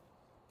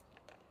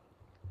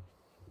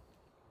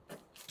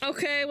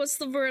 Okay, what's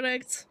the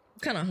verdict? I'm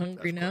kind of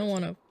hungry now.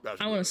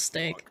 I want a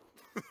steak.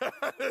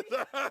 That is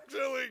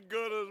actually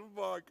good as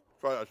fuck.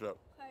 Try that shit.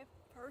 Okay,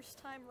 first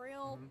time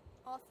real,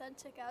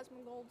 authentic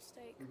Asmongold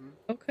steak.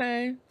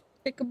 Okay,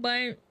 take a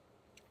bite.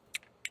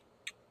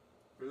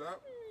 See that?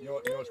 You know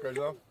what's crazy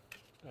though?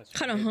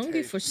 Kind of It hungry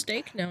tastes for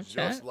steak now, Just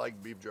chat.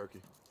 like beef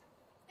jerky.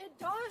 It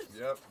does.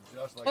 Yep,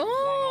 just like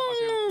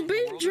Oh, beef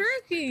jerky. beef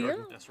jerky. Jerky.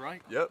 Yeah. That's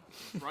right. Yep.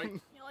 Right.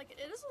 You know, like, it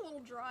is a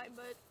little dry,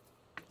 but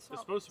it's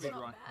supposed to be not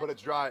dry. bad. But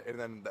it's dry, and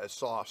then that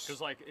sauce.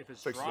 Because like if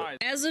it's Fix it. dry,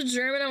 As a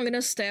German, I'm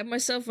gonna stab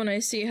myself when I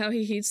see how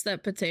he heats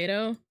that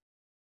potato.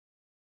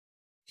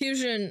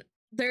 Fusion,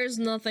 there's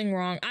nothing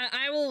wrong.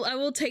 I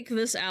will take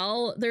this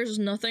L. There's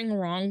nothing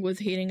wrong with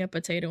heating a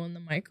potato in the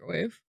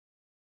microwave.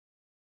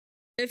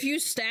 If you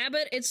stab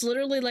it, it's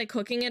literally like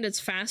cooking it. It's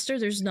faster.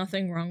 There's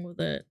nothing wrong with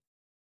it.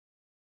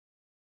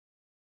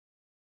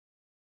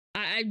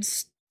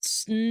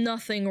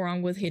 Nothing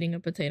wrong with heating a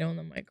potato in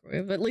the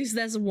microwave. At least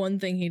that's one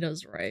thing he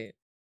does right.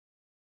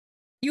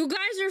 You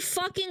guys are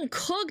fucking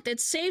cooked. It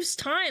saves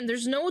time.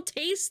 There's no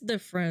taste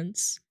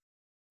difference.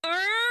 You're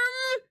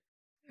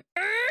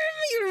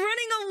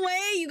running away.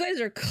 You guys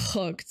are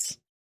cooked.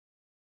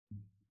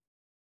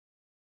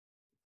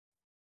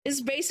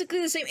 It's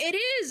basically the same. It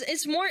is.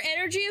 It's more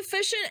energy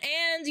efficient,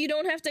 and you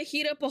don't have to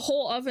heat up a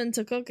whole oven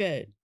to cook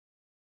it.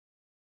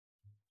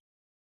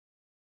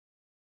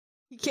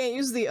 He can't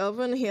use the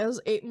oven. He has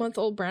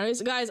 8-month-old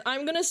brownies. Guys,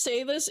 I'm gonna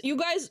say this. You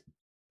got,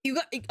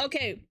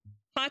 okay,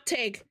 hot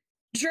take.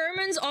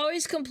 Germans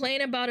always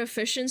complain about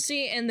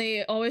efficiency, and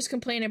they always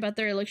complain about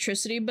their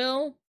electricity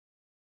bill.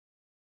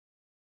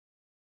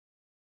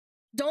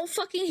 Don't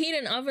fucking heat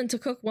an oven to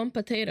cook one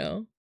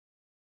potato.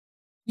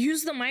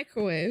 Use the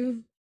microwave.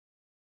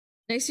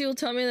 Next you'll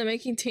tell me that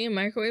making tea in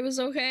microwave is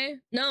okay?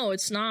 No,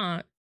 it's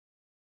not.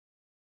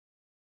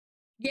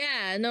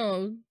 Yeah,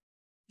 no.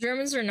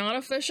 Germans are not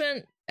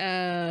efficient.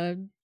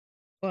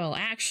 Well,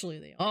 actually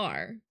they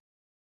are.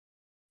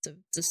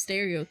 It's a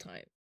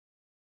stereotype.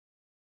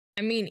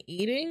 I mean,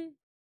 eating?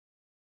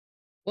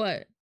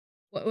 What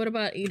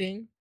about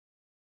eating?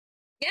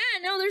 Yeah,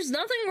 no, there's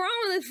nothing wrong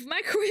with it.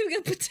 Microwaving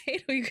a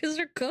potato. You guys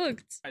are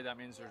cooked. that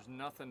means there's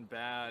nothing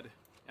bad,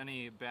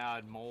 any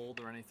bad mold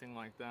or anything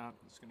like that.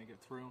 It's gonna get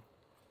through.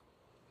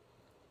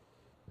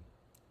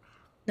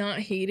 Not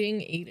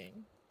heating,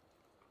 eating.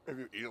 If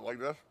you eat it like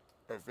this,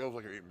 it feels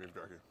like you're eating beef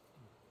jerky.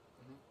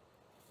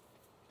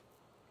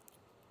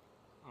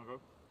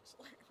 Okay. It's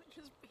literally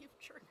just beef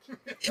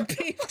jerky.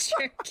 Beef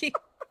jerky.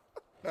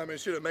 I mean,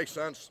 shit, it makes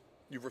sense.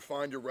 You've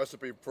refined your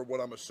recipe for what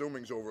I'm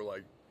assuming is over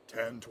like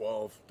 10,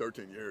 12,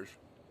 13 years.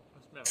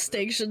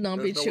 Steak should not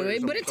be There's no way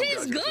chewy, but it some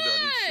tastes guy's gonna sit there and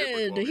eat shit for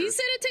good. 12 He years.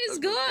 said it tastes That's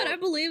good. fuck. I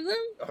believe them.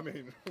 I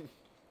mean,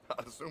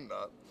 I assume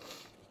not.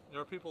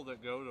 There are people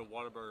that go to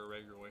Whataburger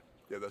regularly.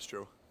 Yeah, that's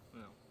true.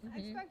 Yeah. I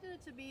expected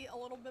it to be a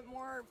little bit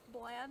more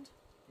bland,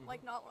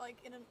 like not like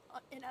in an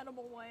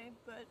inedible way,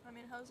 but I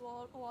mean it has a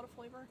lot of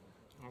flavor.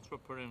 That's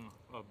what putting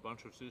a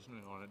bunch of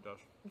seasoning on it does.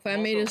 If I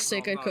made a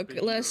steak, I'd cook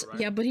it less. Right?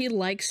 Yeah, but he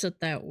likes it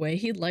that way.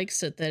 He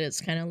likes it that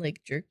it's kind of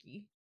like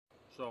jerky.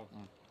 So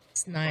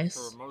It's nice.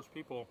 for most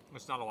people,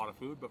 it's not a lot of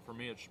food, but for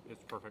me, it's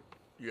perfect.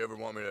 You ever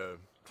want me to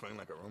clean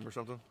like a room or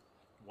something?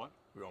 What?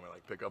 You want me to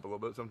like pick up a little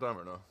bit sometime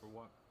or no? For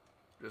what?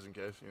 Just in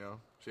case, you know?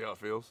 See how it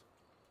feels?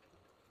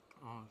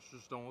 Oh,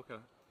 just don't look at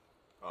it.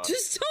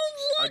 Just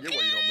don't I look get at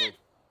why you don't move.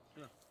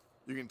 Yeah.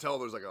 You can tell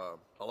there's like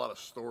a lot of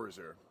stories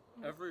here.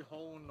 Every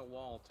hole in the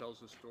wall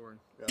tells a story.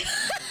 Yeah.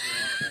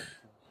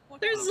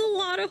 There's a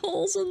lot of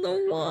holes in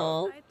the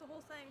wall. I ate the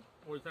whole thing.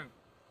 What do you think?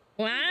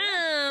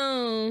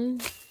 Wow.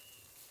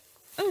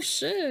 Oh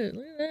shit,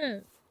 look at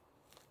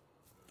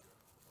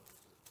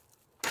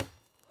that.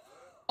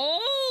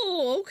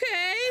 Oh,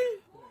 okay.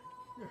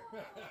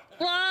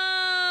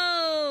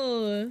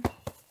 Whoa.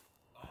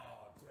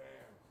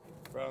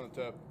 Right on the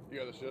tip. You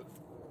got the shit.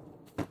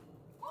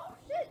 Oh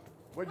shit!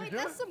 Wait, you Wait, get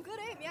that's it? some good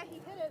aim. Yeah, he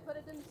hit it, but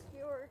it didn't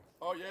skewer.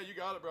 Oh yeah, you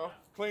got it, bro.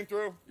 Clean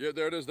through. Yeah,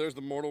 there it is. There's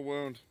the mortal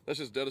wound. That's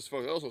just dead as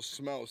fuck. It also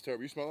smells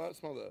terrible. You smell that?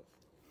 Smell that.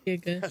 Yeah,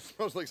 good. That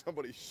smells like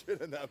somebody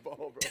shit in that ball,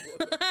 bro.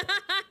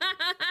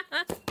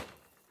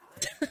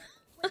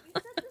 Wait, you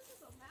said this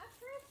is a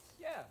mattress?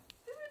 Yeah.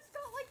 Dude, it's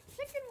got like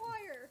chicken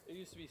wire. It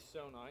used to be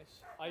so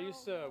nice. I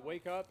used to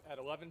wake up at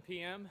 11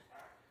 p.m.,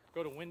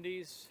 go to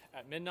Wendy's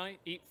at midnight,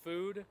 eat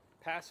food,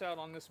 pass out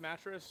on this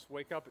mattress,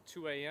 wake up at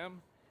 2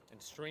 a.m.,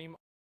 and stream.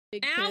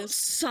 Big piss.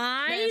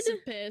 Outside?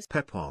 Massive piss.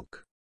 Peponk.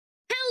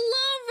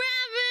 Hello,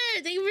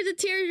 Rabbit! Thank you for the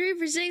tier 3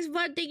 for 6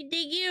 months. Thank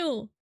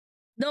you.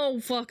 No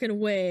fucking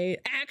way.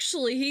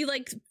 Actually, he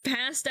like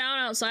passed out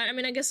outside. I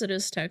mean, I guess it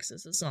is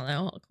Texas. It's not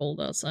that cold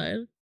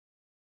outside.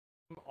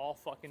 All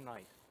fucking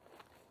night.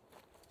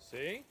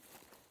 See?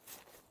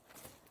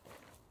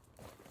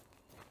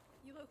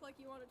 You look like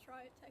you want to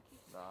try it, Techie.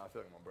 Nah, I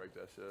feel like I'm gonna break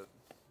that shit.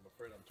 I'm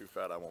afraid I'm too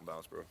fat. I won't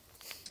bounce, bro.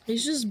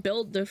 He's just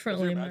built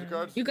differently, your magic man.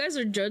 cards? You guys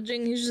are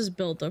judging. He's just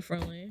built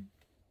differently.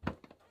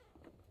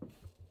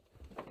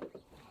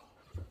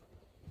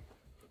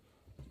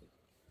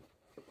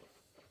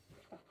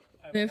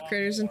 We have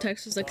critters in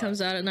Texas that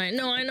comes out at night.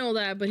 No, I know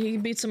that, but he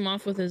beats them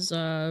off with his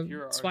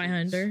spy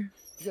hinder.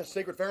 You got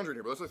Sacred Foundry in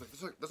here, bro.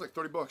 That's like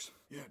 $30.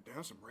 Yeah,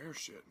 damn, some rare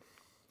shit.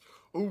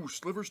 Oh,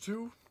 slivers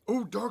too.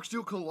 Oh,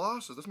 Darksteel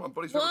Colossus. That's my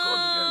buddy's favorite card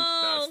in the game.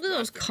 Whoa, look at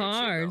those the good shit, bro.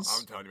 cards.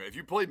 I'm telling you, man. If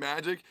you play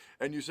Magic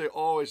and you say,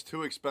 "Oh, it's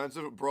too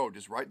expensive," bro,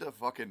 just write the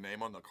fucking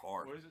name on the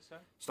card. What does it say?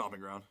 Stomping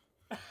Ground.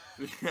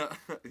 Yeah,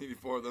 you need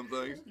 4 of them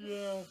things.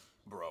 Yeah.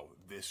 Bro,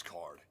 this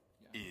card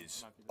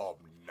is might be that.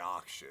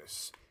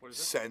 obnoxious. What is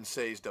it?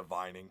 Sensei's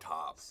Divining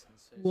Top.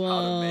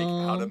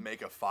 Whoa. How to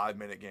make a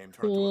 5-minute game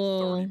turn Cool.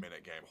 to a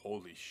 30-minute game.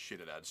 Holy shit,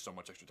 it adds so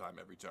much extra time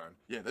every turn.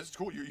 Yeah, that's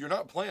cool. You're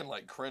not playing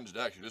like cringe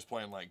decks. You're just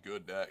playing like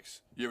good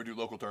decks. You ever do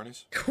local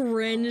tourneys?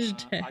 Cringe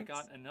I text.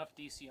 got enough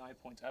DCI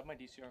points. I have my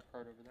DCI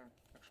card over there,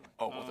 actually.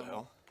 Oh, what the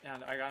hell?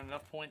 And I got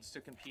enough points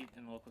to compete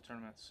in local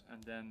tournaments,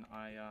 and then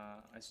I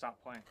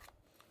stopped playing.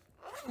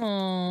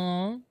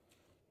 Aww.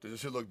 Does this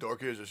shit look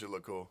dorky or does this shit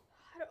look cool?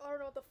 I don't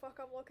know what the fuck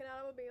I'm looking at,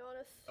 I'm gonna be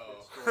honest.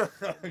 Oh.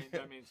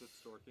 That means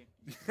it's dorky.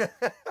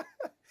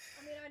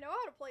 I mean, I know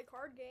how to play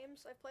card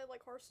games. I've played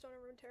like Hearthstone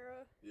and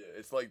Runeterra. Yeah,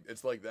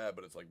 it's like that,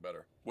 but it's like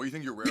better. What do you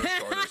think your rarest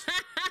card is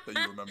that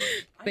you remember?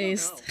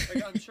 Based. I don't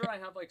know. Like, I'm sure I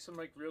have like some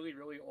like really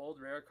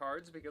old rare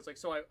cards because like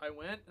so I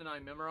went and I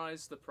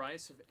memorized the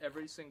price of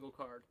every single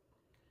card,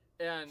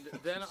 and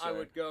then I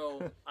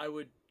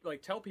would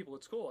like tell people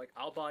at school like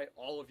I'll buy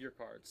all of your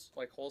cards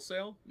like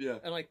wholesale. Yeah.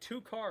 And like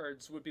 2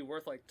 cards would be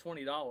worth like $20,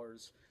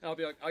 and I'll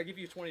be like I'll give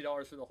you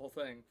 $20 for the whole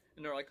thing,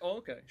 and they're like oh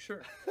okay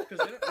sure because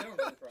they don't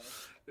know the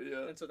price.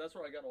 Yeah. And so that's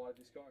where I got a lot of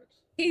these cards.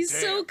 He's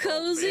Damn, so bro.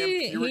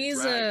 cozy. Vampiric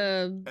He's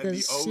Dragon. And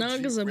as the OG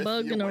snug as a Rith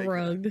bug the in a Awakener.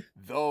 rug.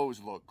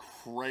 Those look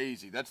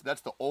crazy. That's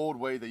the old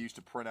way they used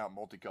to print out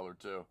multicolor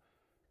too.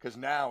 Because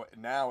now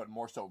it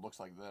more so looks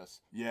like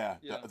this. Yeah,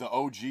 Yeah. The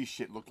OG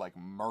shit looked like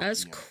murky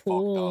That's and fucked up.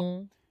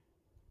 cool.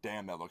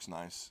 Damn, that looks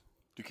nice.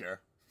 Do you care?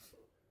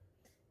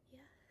 Yeah.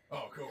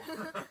 Oh, cool.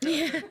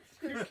 Yeah.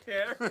 You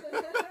care?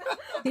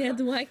 Yeah,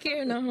 do I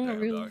care? No, not Damn,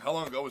 really. dog. How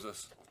long ago was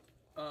this?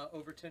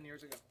 Over 10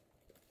 years ago.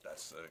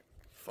 That's sick.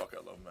 Fuck,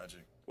 I love Magic.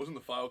 What's in the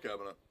file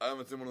cabinet? I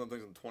haven't seen one of them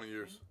things in 20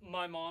 years.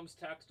 My mom's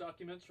tax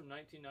documents from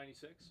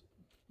 1996.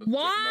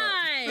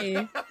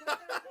 Why?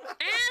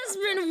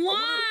 Asmon,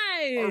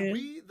 why? Are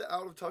we the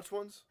out of touch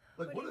ones?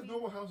 Like, What what do if you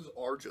normal houses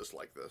are just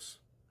like this?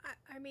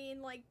 I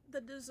mean, like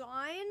the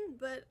design,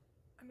 but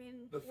I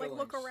mean, The like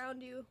look fillings.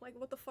 around you. Like,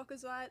 what the fuck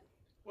is that?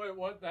 Wait,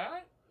 what,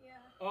 that? Yeah.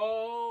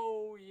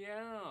 Oh,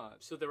 yeah.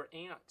 So there were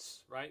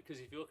ants, right? Because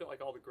if you look at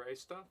like all the gray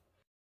stuff.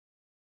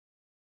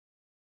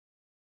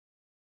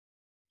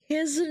 He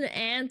has an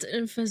ant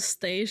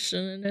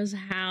infestation in his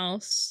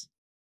house.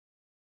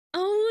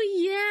 Oh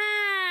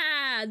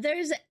yeah,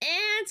 there's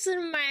ants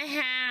in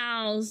my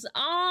house.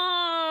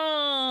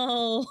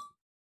 Oh.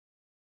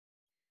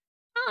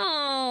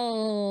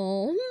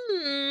 Oh.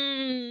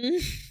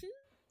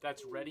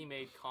 That's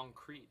ready-made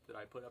concrete that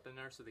I put up in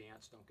there so the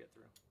ants don't get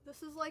through.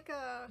 This is like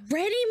a...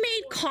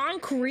 Ready-made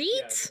concrete?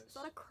 Yeah, it Is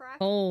that a crack?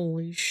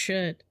 Holy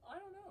shit. I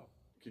don't know.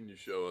 Can you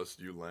show us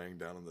you laying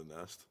down in the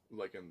nest,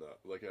 like in the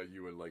like how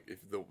you would like if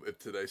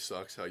today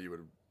sucks, how you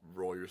would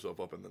roll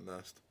yourself up in the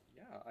nest?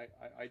 Yeah,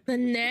 I The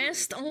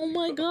nest? Oh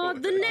my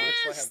god, the So I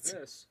nest!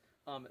 have this.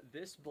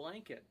 This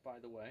blanket, by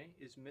the way,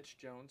 is Mitch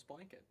Jones'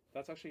 blanket.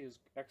 That's actually his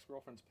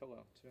ex-girlfriend's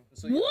pillow too.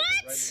 So you What?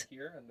 Like, right in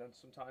here, and then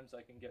sometimes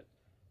I can get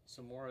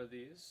some more of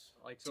these.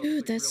 Like, so Dude,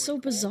 it's, like, that's really so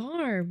cold.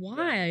 bizarre.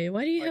 Why?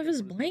 Why do you I have can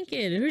his put as much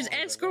blanket? as Whose on as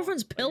I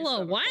ex-girlfriend's want. I used to pillow?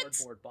 have a What?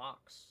 cardboard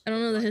box. I don't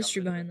know the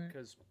history behind that.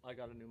 Because I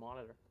got a new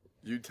monitor.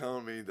 You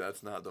telling me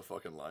that's not the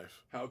fucking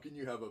life? How can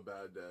you have a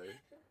bad day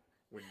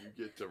when you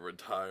get to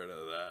retire to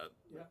that?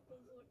 Yeah. Those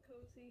look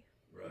cozy.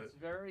 Right? It's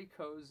very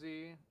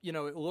cozy. You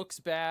know, it looks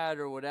bad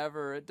or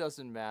whatever. It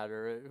doesn't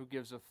matter. Who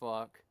gives a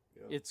fuck?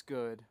 Yeah. It's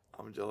good.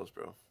 I'm jealous,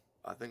 bro.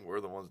 I think we're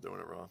the ones doing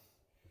it wrong.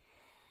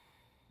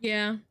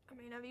 Yeah. I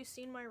mean, have you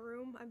seen my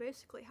room? I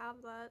basically have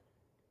that.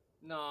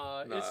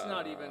 Nah, it's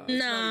not even. Nah.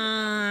 It's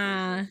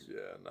Nah. not even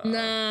Yeah, half as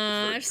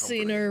Nah, It's I've very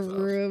seen comforting her in this house.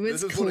 room.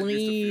 This It's is what it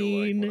used to feel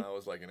like clean. when I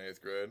was like in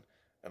 8th grade,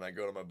 and I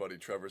go to my buddy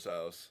Trevor's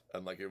house,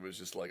 and like it was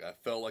just like I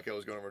felt like I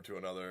was going over to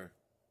another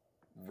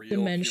real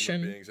Dimension.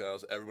 human being's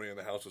house. Everybody in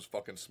the house was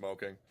fucking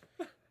smoking.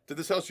 Did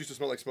this house used to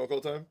smell like smoke all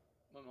the time?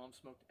 My mom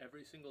smoked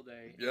every single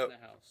day Yep. in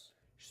the house.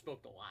 She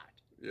smoked a lot.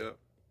 Yeah.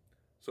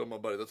 So my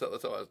buddy, that's how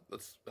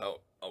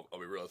I'll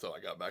be real. That's how I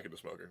got back into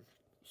smoking.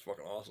 It's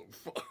fucking awesome.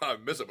 I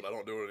miss it, but I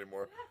don't do it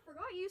anymore. Yeah, I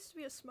forgot you used to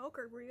be a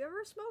smoker. Were you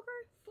ever a smoker?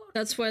 Fuck.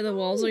 That's why the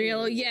walls are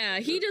yellow. Yeah,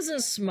 he doesn't What do you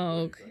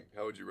smoke. think?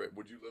 How would you rate?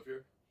 Would you live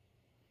here?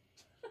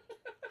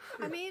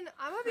 I mean,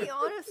 I'm gonna be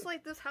honest,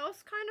 like, this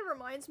house kind of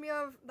reminds me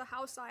of the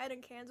house I had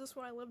in Kansas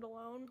when I lived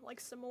alone,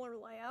 like, similar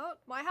layout.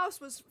 My house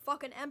was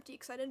fucking empty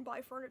because I didn't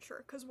buy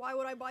furniture, because why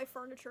would I buy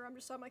furniture? I'm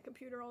just on my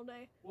computer all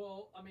day.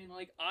 Well, I mean,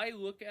 like, I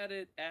look at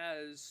it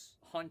as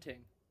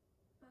hunting.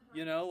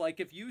 You know, like,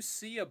 if you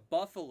see a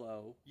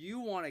buffalo, you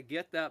want to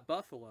get that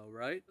buffalo,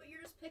 right? But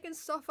you're just picking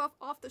stuff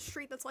off the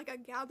street that's like a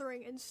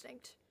gathering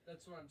instinct.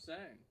 That's what I'm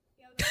saying.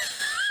 Yeah,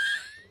 that's...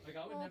 Like,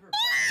 I would Well, never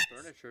buy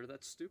furniture.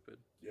 That's stupid.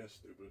 Yeah,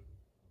 stupid.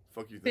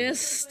 Fuck you. Think They're about it.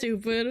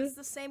 stupid. It's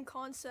the same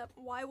concept.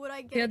 Why would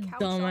I get Yeah, a couch off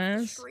the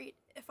dumbass. street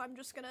if I'm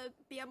just gonna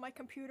be at my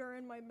computer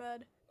in my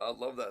bed? I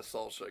love that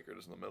salt shaker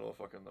just in the middle of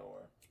fucking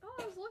nowhere. Oh,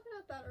 I was looking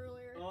at that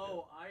earlier.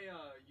 Oh, I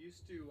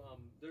used to,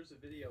 there's a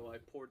video I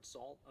poured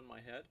salt on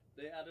my head.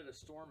 They added a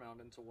store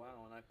mount into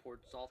WoW, and I poured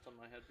salt on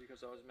my head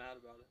because I was mad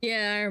about it.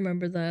 Yeah, I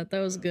remember that.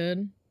 That was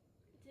good.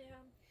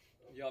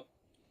 Damn. Yup.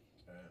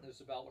 That's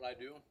about what I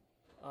do.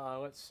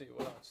 Let's see,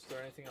 what else? Is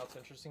there anything else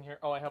interesting here?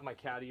 Oh, I have my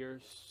cat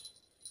ears.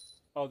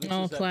 Oh, this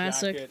Oh, is that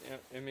classic.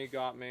 jacket Emmy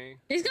got me.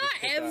 He's I just got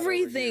put that over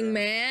everything, here. I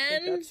man.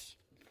 think that's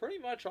pretty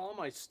much all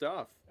my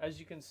stuff. As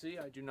you can see,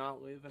 I do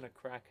not live in a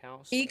crack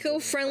house. I live in a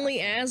Eco-friendly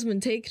crack house.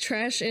 Asmon. Take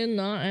trash in,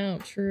 not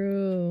out.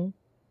 True.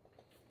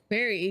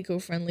 Very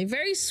eco-friendly.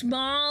 Very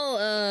small,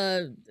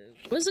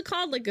 what's it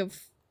called? Like a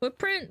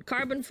footprint?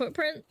 Carbon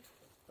footprint?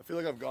 I feel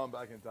like I've gone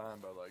back in time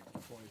by like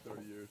 20,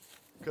 30 years.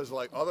 Because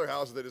like other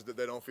houses,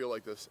 they don't feel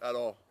like this at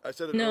all. I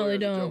said it No, earlier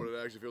they as a joke, don't. but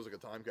it actually feels like a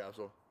time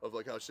capsule of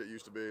like how shit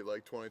used to be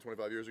like 20,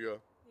 25 years ago.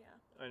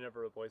 Yeah. I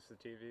never replaced the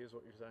TV, is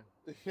what you're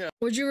saying. Yeah.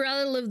 Would you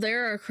rather live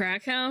there or a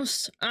crack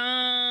house?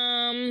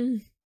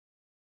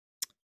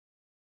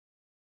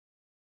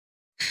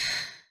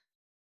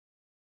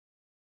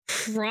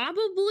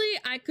 Probably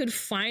I could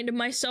find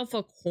myself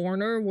a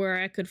corner where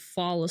I could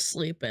fall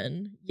asleep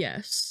in.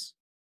 Yes.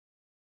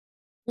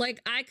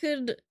 Like I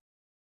could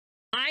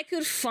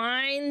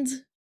find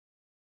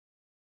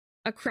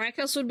a crack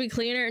house would be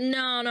cleaner.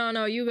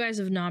 No. You guys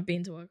have not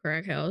been to a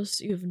crack house.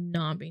 You have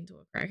not been to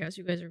a crack house.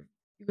 You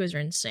guys are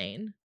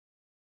insane.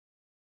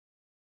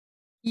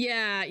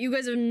 Yeah, you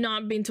guys have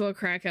not been to a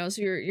crack house.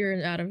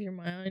 You're out of your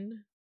mind.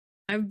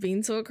 I've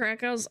been to a crack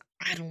house.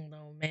 I don't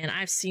know, man.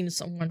 I've seen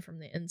someone from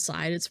the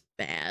inside. It's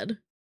bad.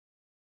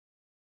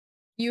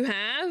 You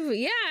have?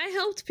 Yeah, I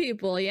helped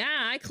people. Yeah,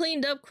 I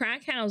cleaned up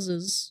crack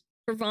houses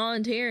for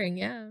volunteering.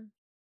 Yeah.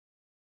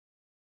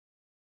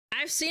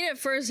 I've seen it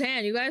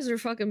firsthand. You guys are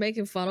fucking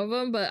making fun of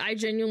them, but I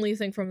genuinely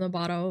think from the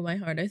bottom of my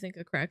heart, I think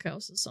a crack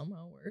house is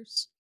somehow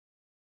worse.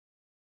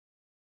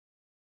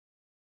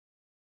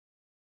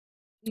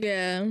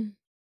 Yeah.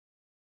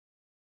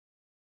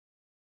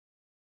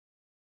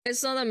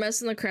 It's not a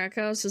mess in the crack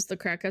house, it's the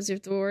crack house you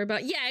have to worry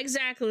about. Yeah,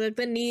 exactly. Like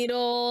the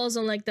needles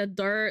and like the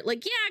dirt.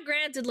 Like, yeah,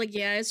 granted, like,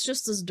 yeah, it's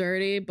just as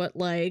dirty, but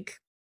like,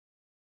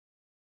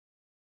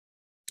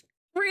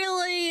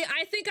 really,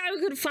 I think I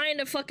could find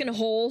a fucking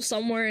hole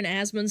somewhere in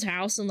Asmon's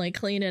house and like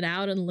clean it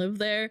out and live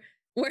there.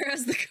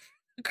 Whereas the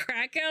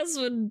crack house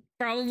would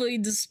probably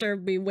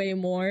disturb me way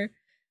more.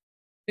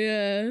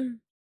 Yeah.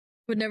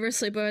 Would never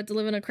sleep. I had to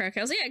live in a crack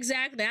house. Yeah,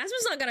 exactly.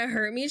 Asmon's not gonna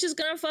hurt me. He's just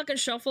gonna fucking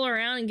shuffle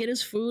around and get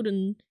his food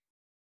and,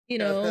 you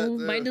know,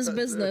 mind his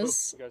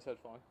business. You guys had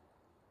fun?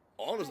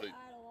 Honestly.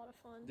 I had a lot of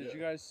fun. Did you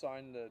guys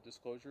sign the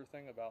disclosure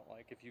thing about,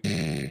 like, if you get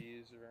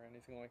disease or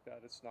anything like that,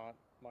 it's not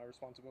my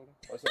responsibility?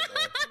 That's not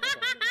bad.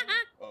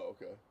 Oh,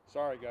 okay.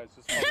 Sorry, guys.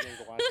 This is probably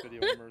the last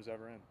video Emmer's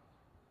ever in.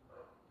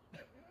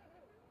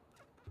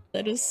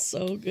 That is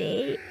so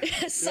good.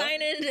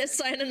 Sign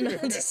a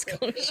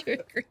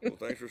non-disclosure agreement. Well,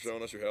 thanks for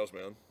showing us your house,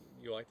 man.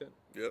 You liked it?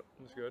 Yep. It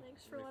was good?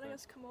 Thanks for letting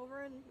us come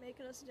over and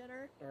making us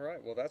dinner.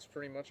 Alright, well that's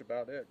pretty much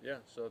about it. Yeah,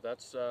 so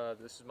that's,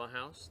 this is my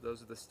house.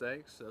 Those are the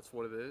steaks. That's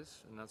what it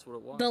is, and that's what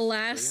it was. The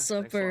Last so,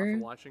 yeah, Supper. Thanks a lot for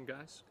watching,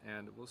 guys,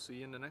 and we'll see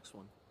you in the next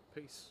one.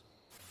 Peace.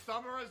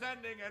 Summer is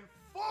ending and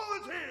fall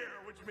is here,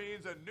 which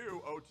means a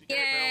new OTK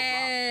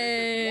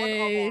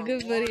Yay!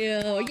 Good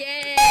video.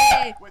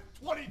 Yay! With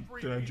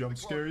 23 Did I jump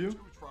scare you?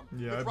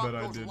 Yeah, I bet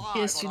I did.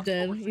 Yes, you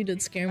did. You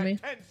did scare me.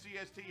 10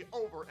 CST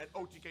over at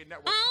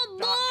OTKnetwork.com. Oh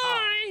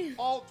boy!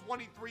 All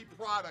 23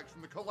 products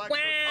from the collection.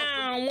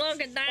 Wow!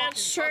 Look at that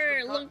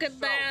shirt. Look at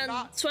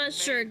that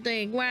sweatshirt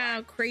thing.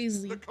 Wow,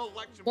 crazy. The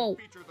collection Whoa. will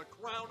feature the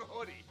crown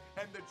hoodie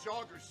and the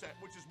jogger set,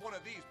 which is one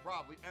of these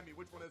probably. Emmy,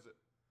 which one is it?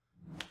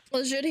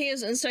 Legit, he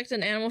has insect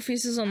and animal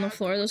feces on the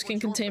floor. Those can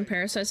contain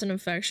parasites and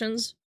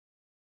infections.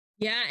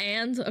 Yeah,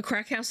 and a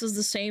crack house is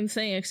the same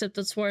thing, except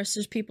it's worse.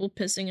 There's people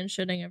pissing and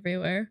shitting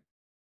everywhere.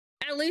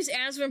 At least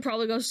Asmon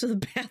probably goes to the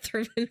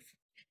bathroom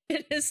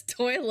in his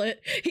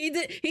toilet.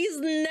 He's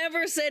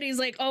never said he's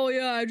like, oh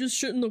yeah, I just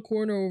shit in the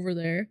corner over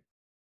there.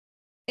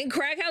 In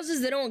crack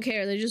houses, they don't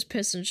care. They just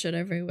piss and shit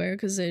everywhere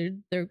because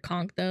they're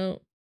conked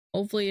out.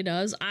 Hopefully it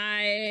does.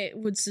 I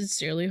would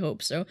sincerely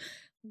hope so.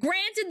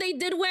 Granted, they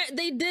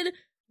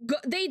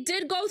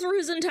did go through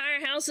his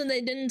entire house and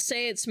they didn't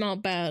say it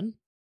smelled bad.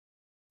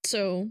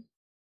 So,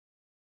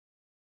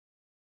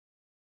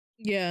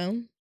 yeah.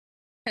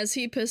 Has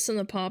he pissed in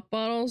the pop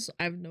bottles?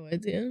 I have no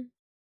idea.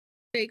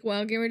 Fake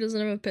WoW Gamer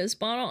doesn't have a piss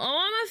bottle.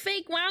 Oh, I'm a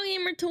fake WoW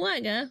Gamer too, I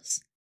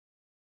guess.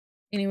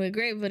 Anyway,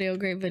 great video,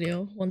 great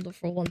video.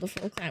 Wonderful,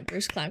 wonderful.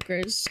 Clappers,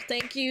 clappers.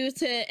 Thank you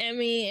to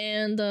Emmy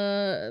and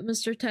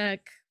Mr.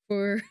 Tech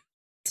for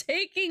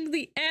taking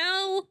the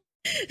L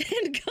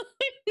and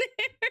going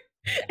there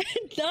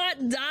and not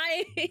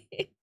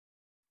dying.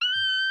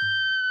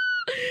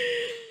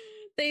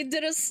 They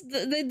did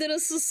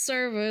us a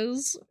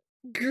service.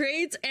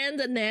 Great and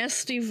a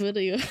nasty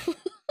video.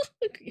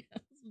 Yes,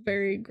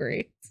 very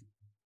great.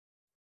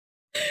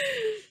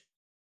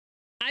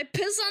 I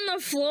piss on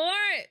the floor?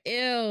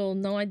 Ew,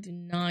 no I do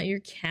not.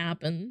 You're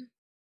capping.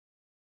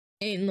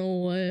 Ain't no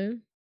way.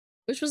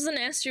 Which was the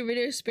nastier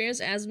video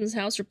experience, Asmon's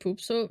house or poop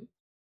soap?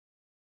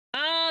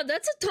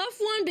 That's a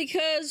tough one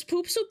because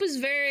poop soup is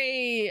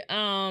very,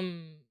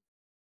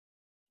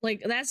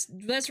 like,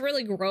 that's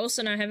really gross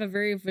and I have a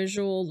very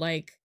visual,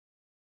 like,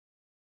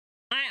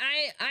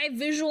 I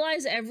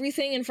visualize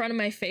everything in front of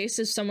my face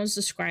as someone's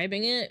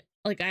describing it.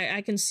 Like,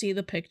 I can see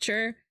the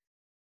picture.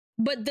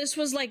 But this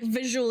was, like,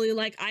 visually,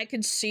 like, I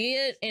could see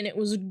it and it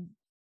was,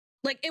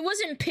 like, it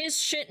wasn't piss,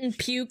 shit, and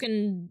puke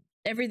and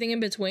everything in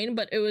between,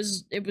 but it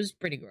was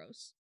pretty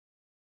gross.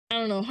 I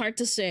don't know, hard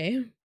to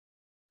say.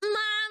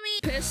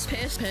 Mommy! Piss,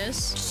 piss,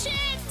 piss.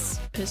 Shit!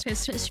 Piss,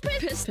 piss, piss,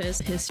 piss,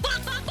 piss, piss.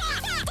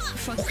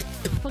 Fuck,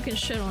 fucking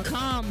shit on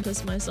calm.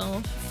 Piss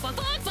myself. Fuck,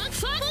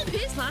 piss,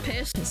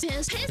 piss, piss,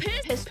 piss,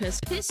 piss, piss, piss,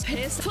 piss,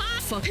 piss,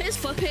 fuck, piss,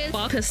 fuck, piss,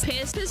 piss,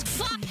 piss, piss,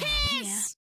 fuck,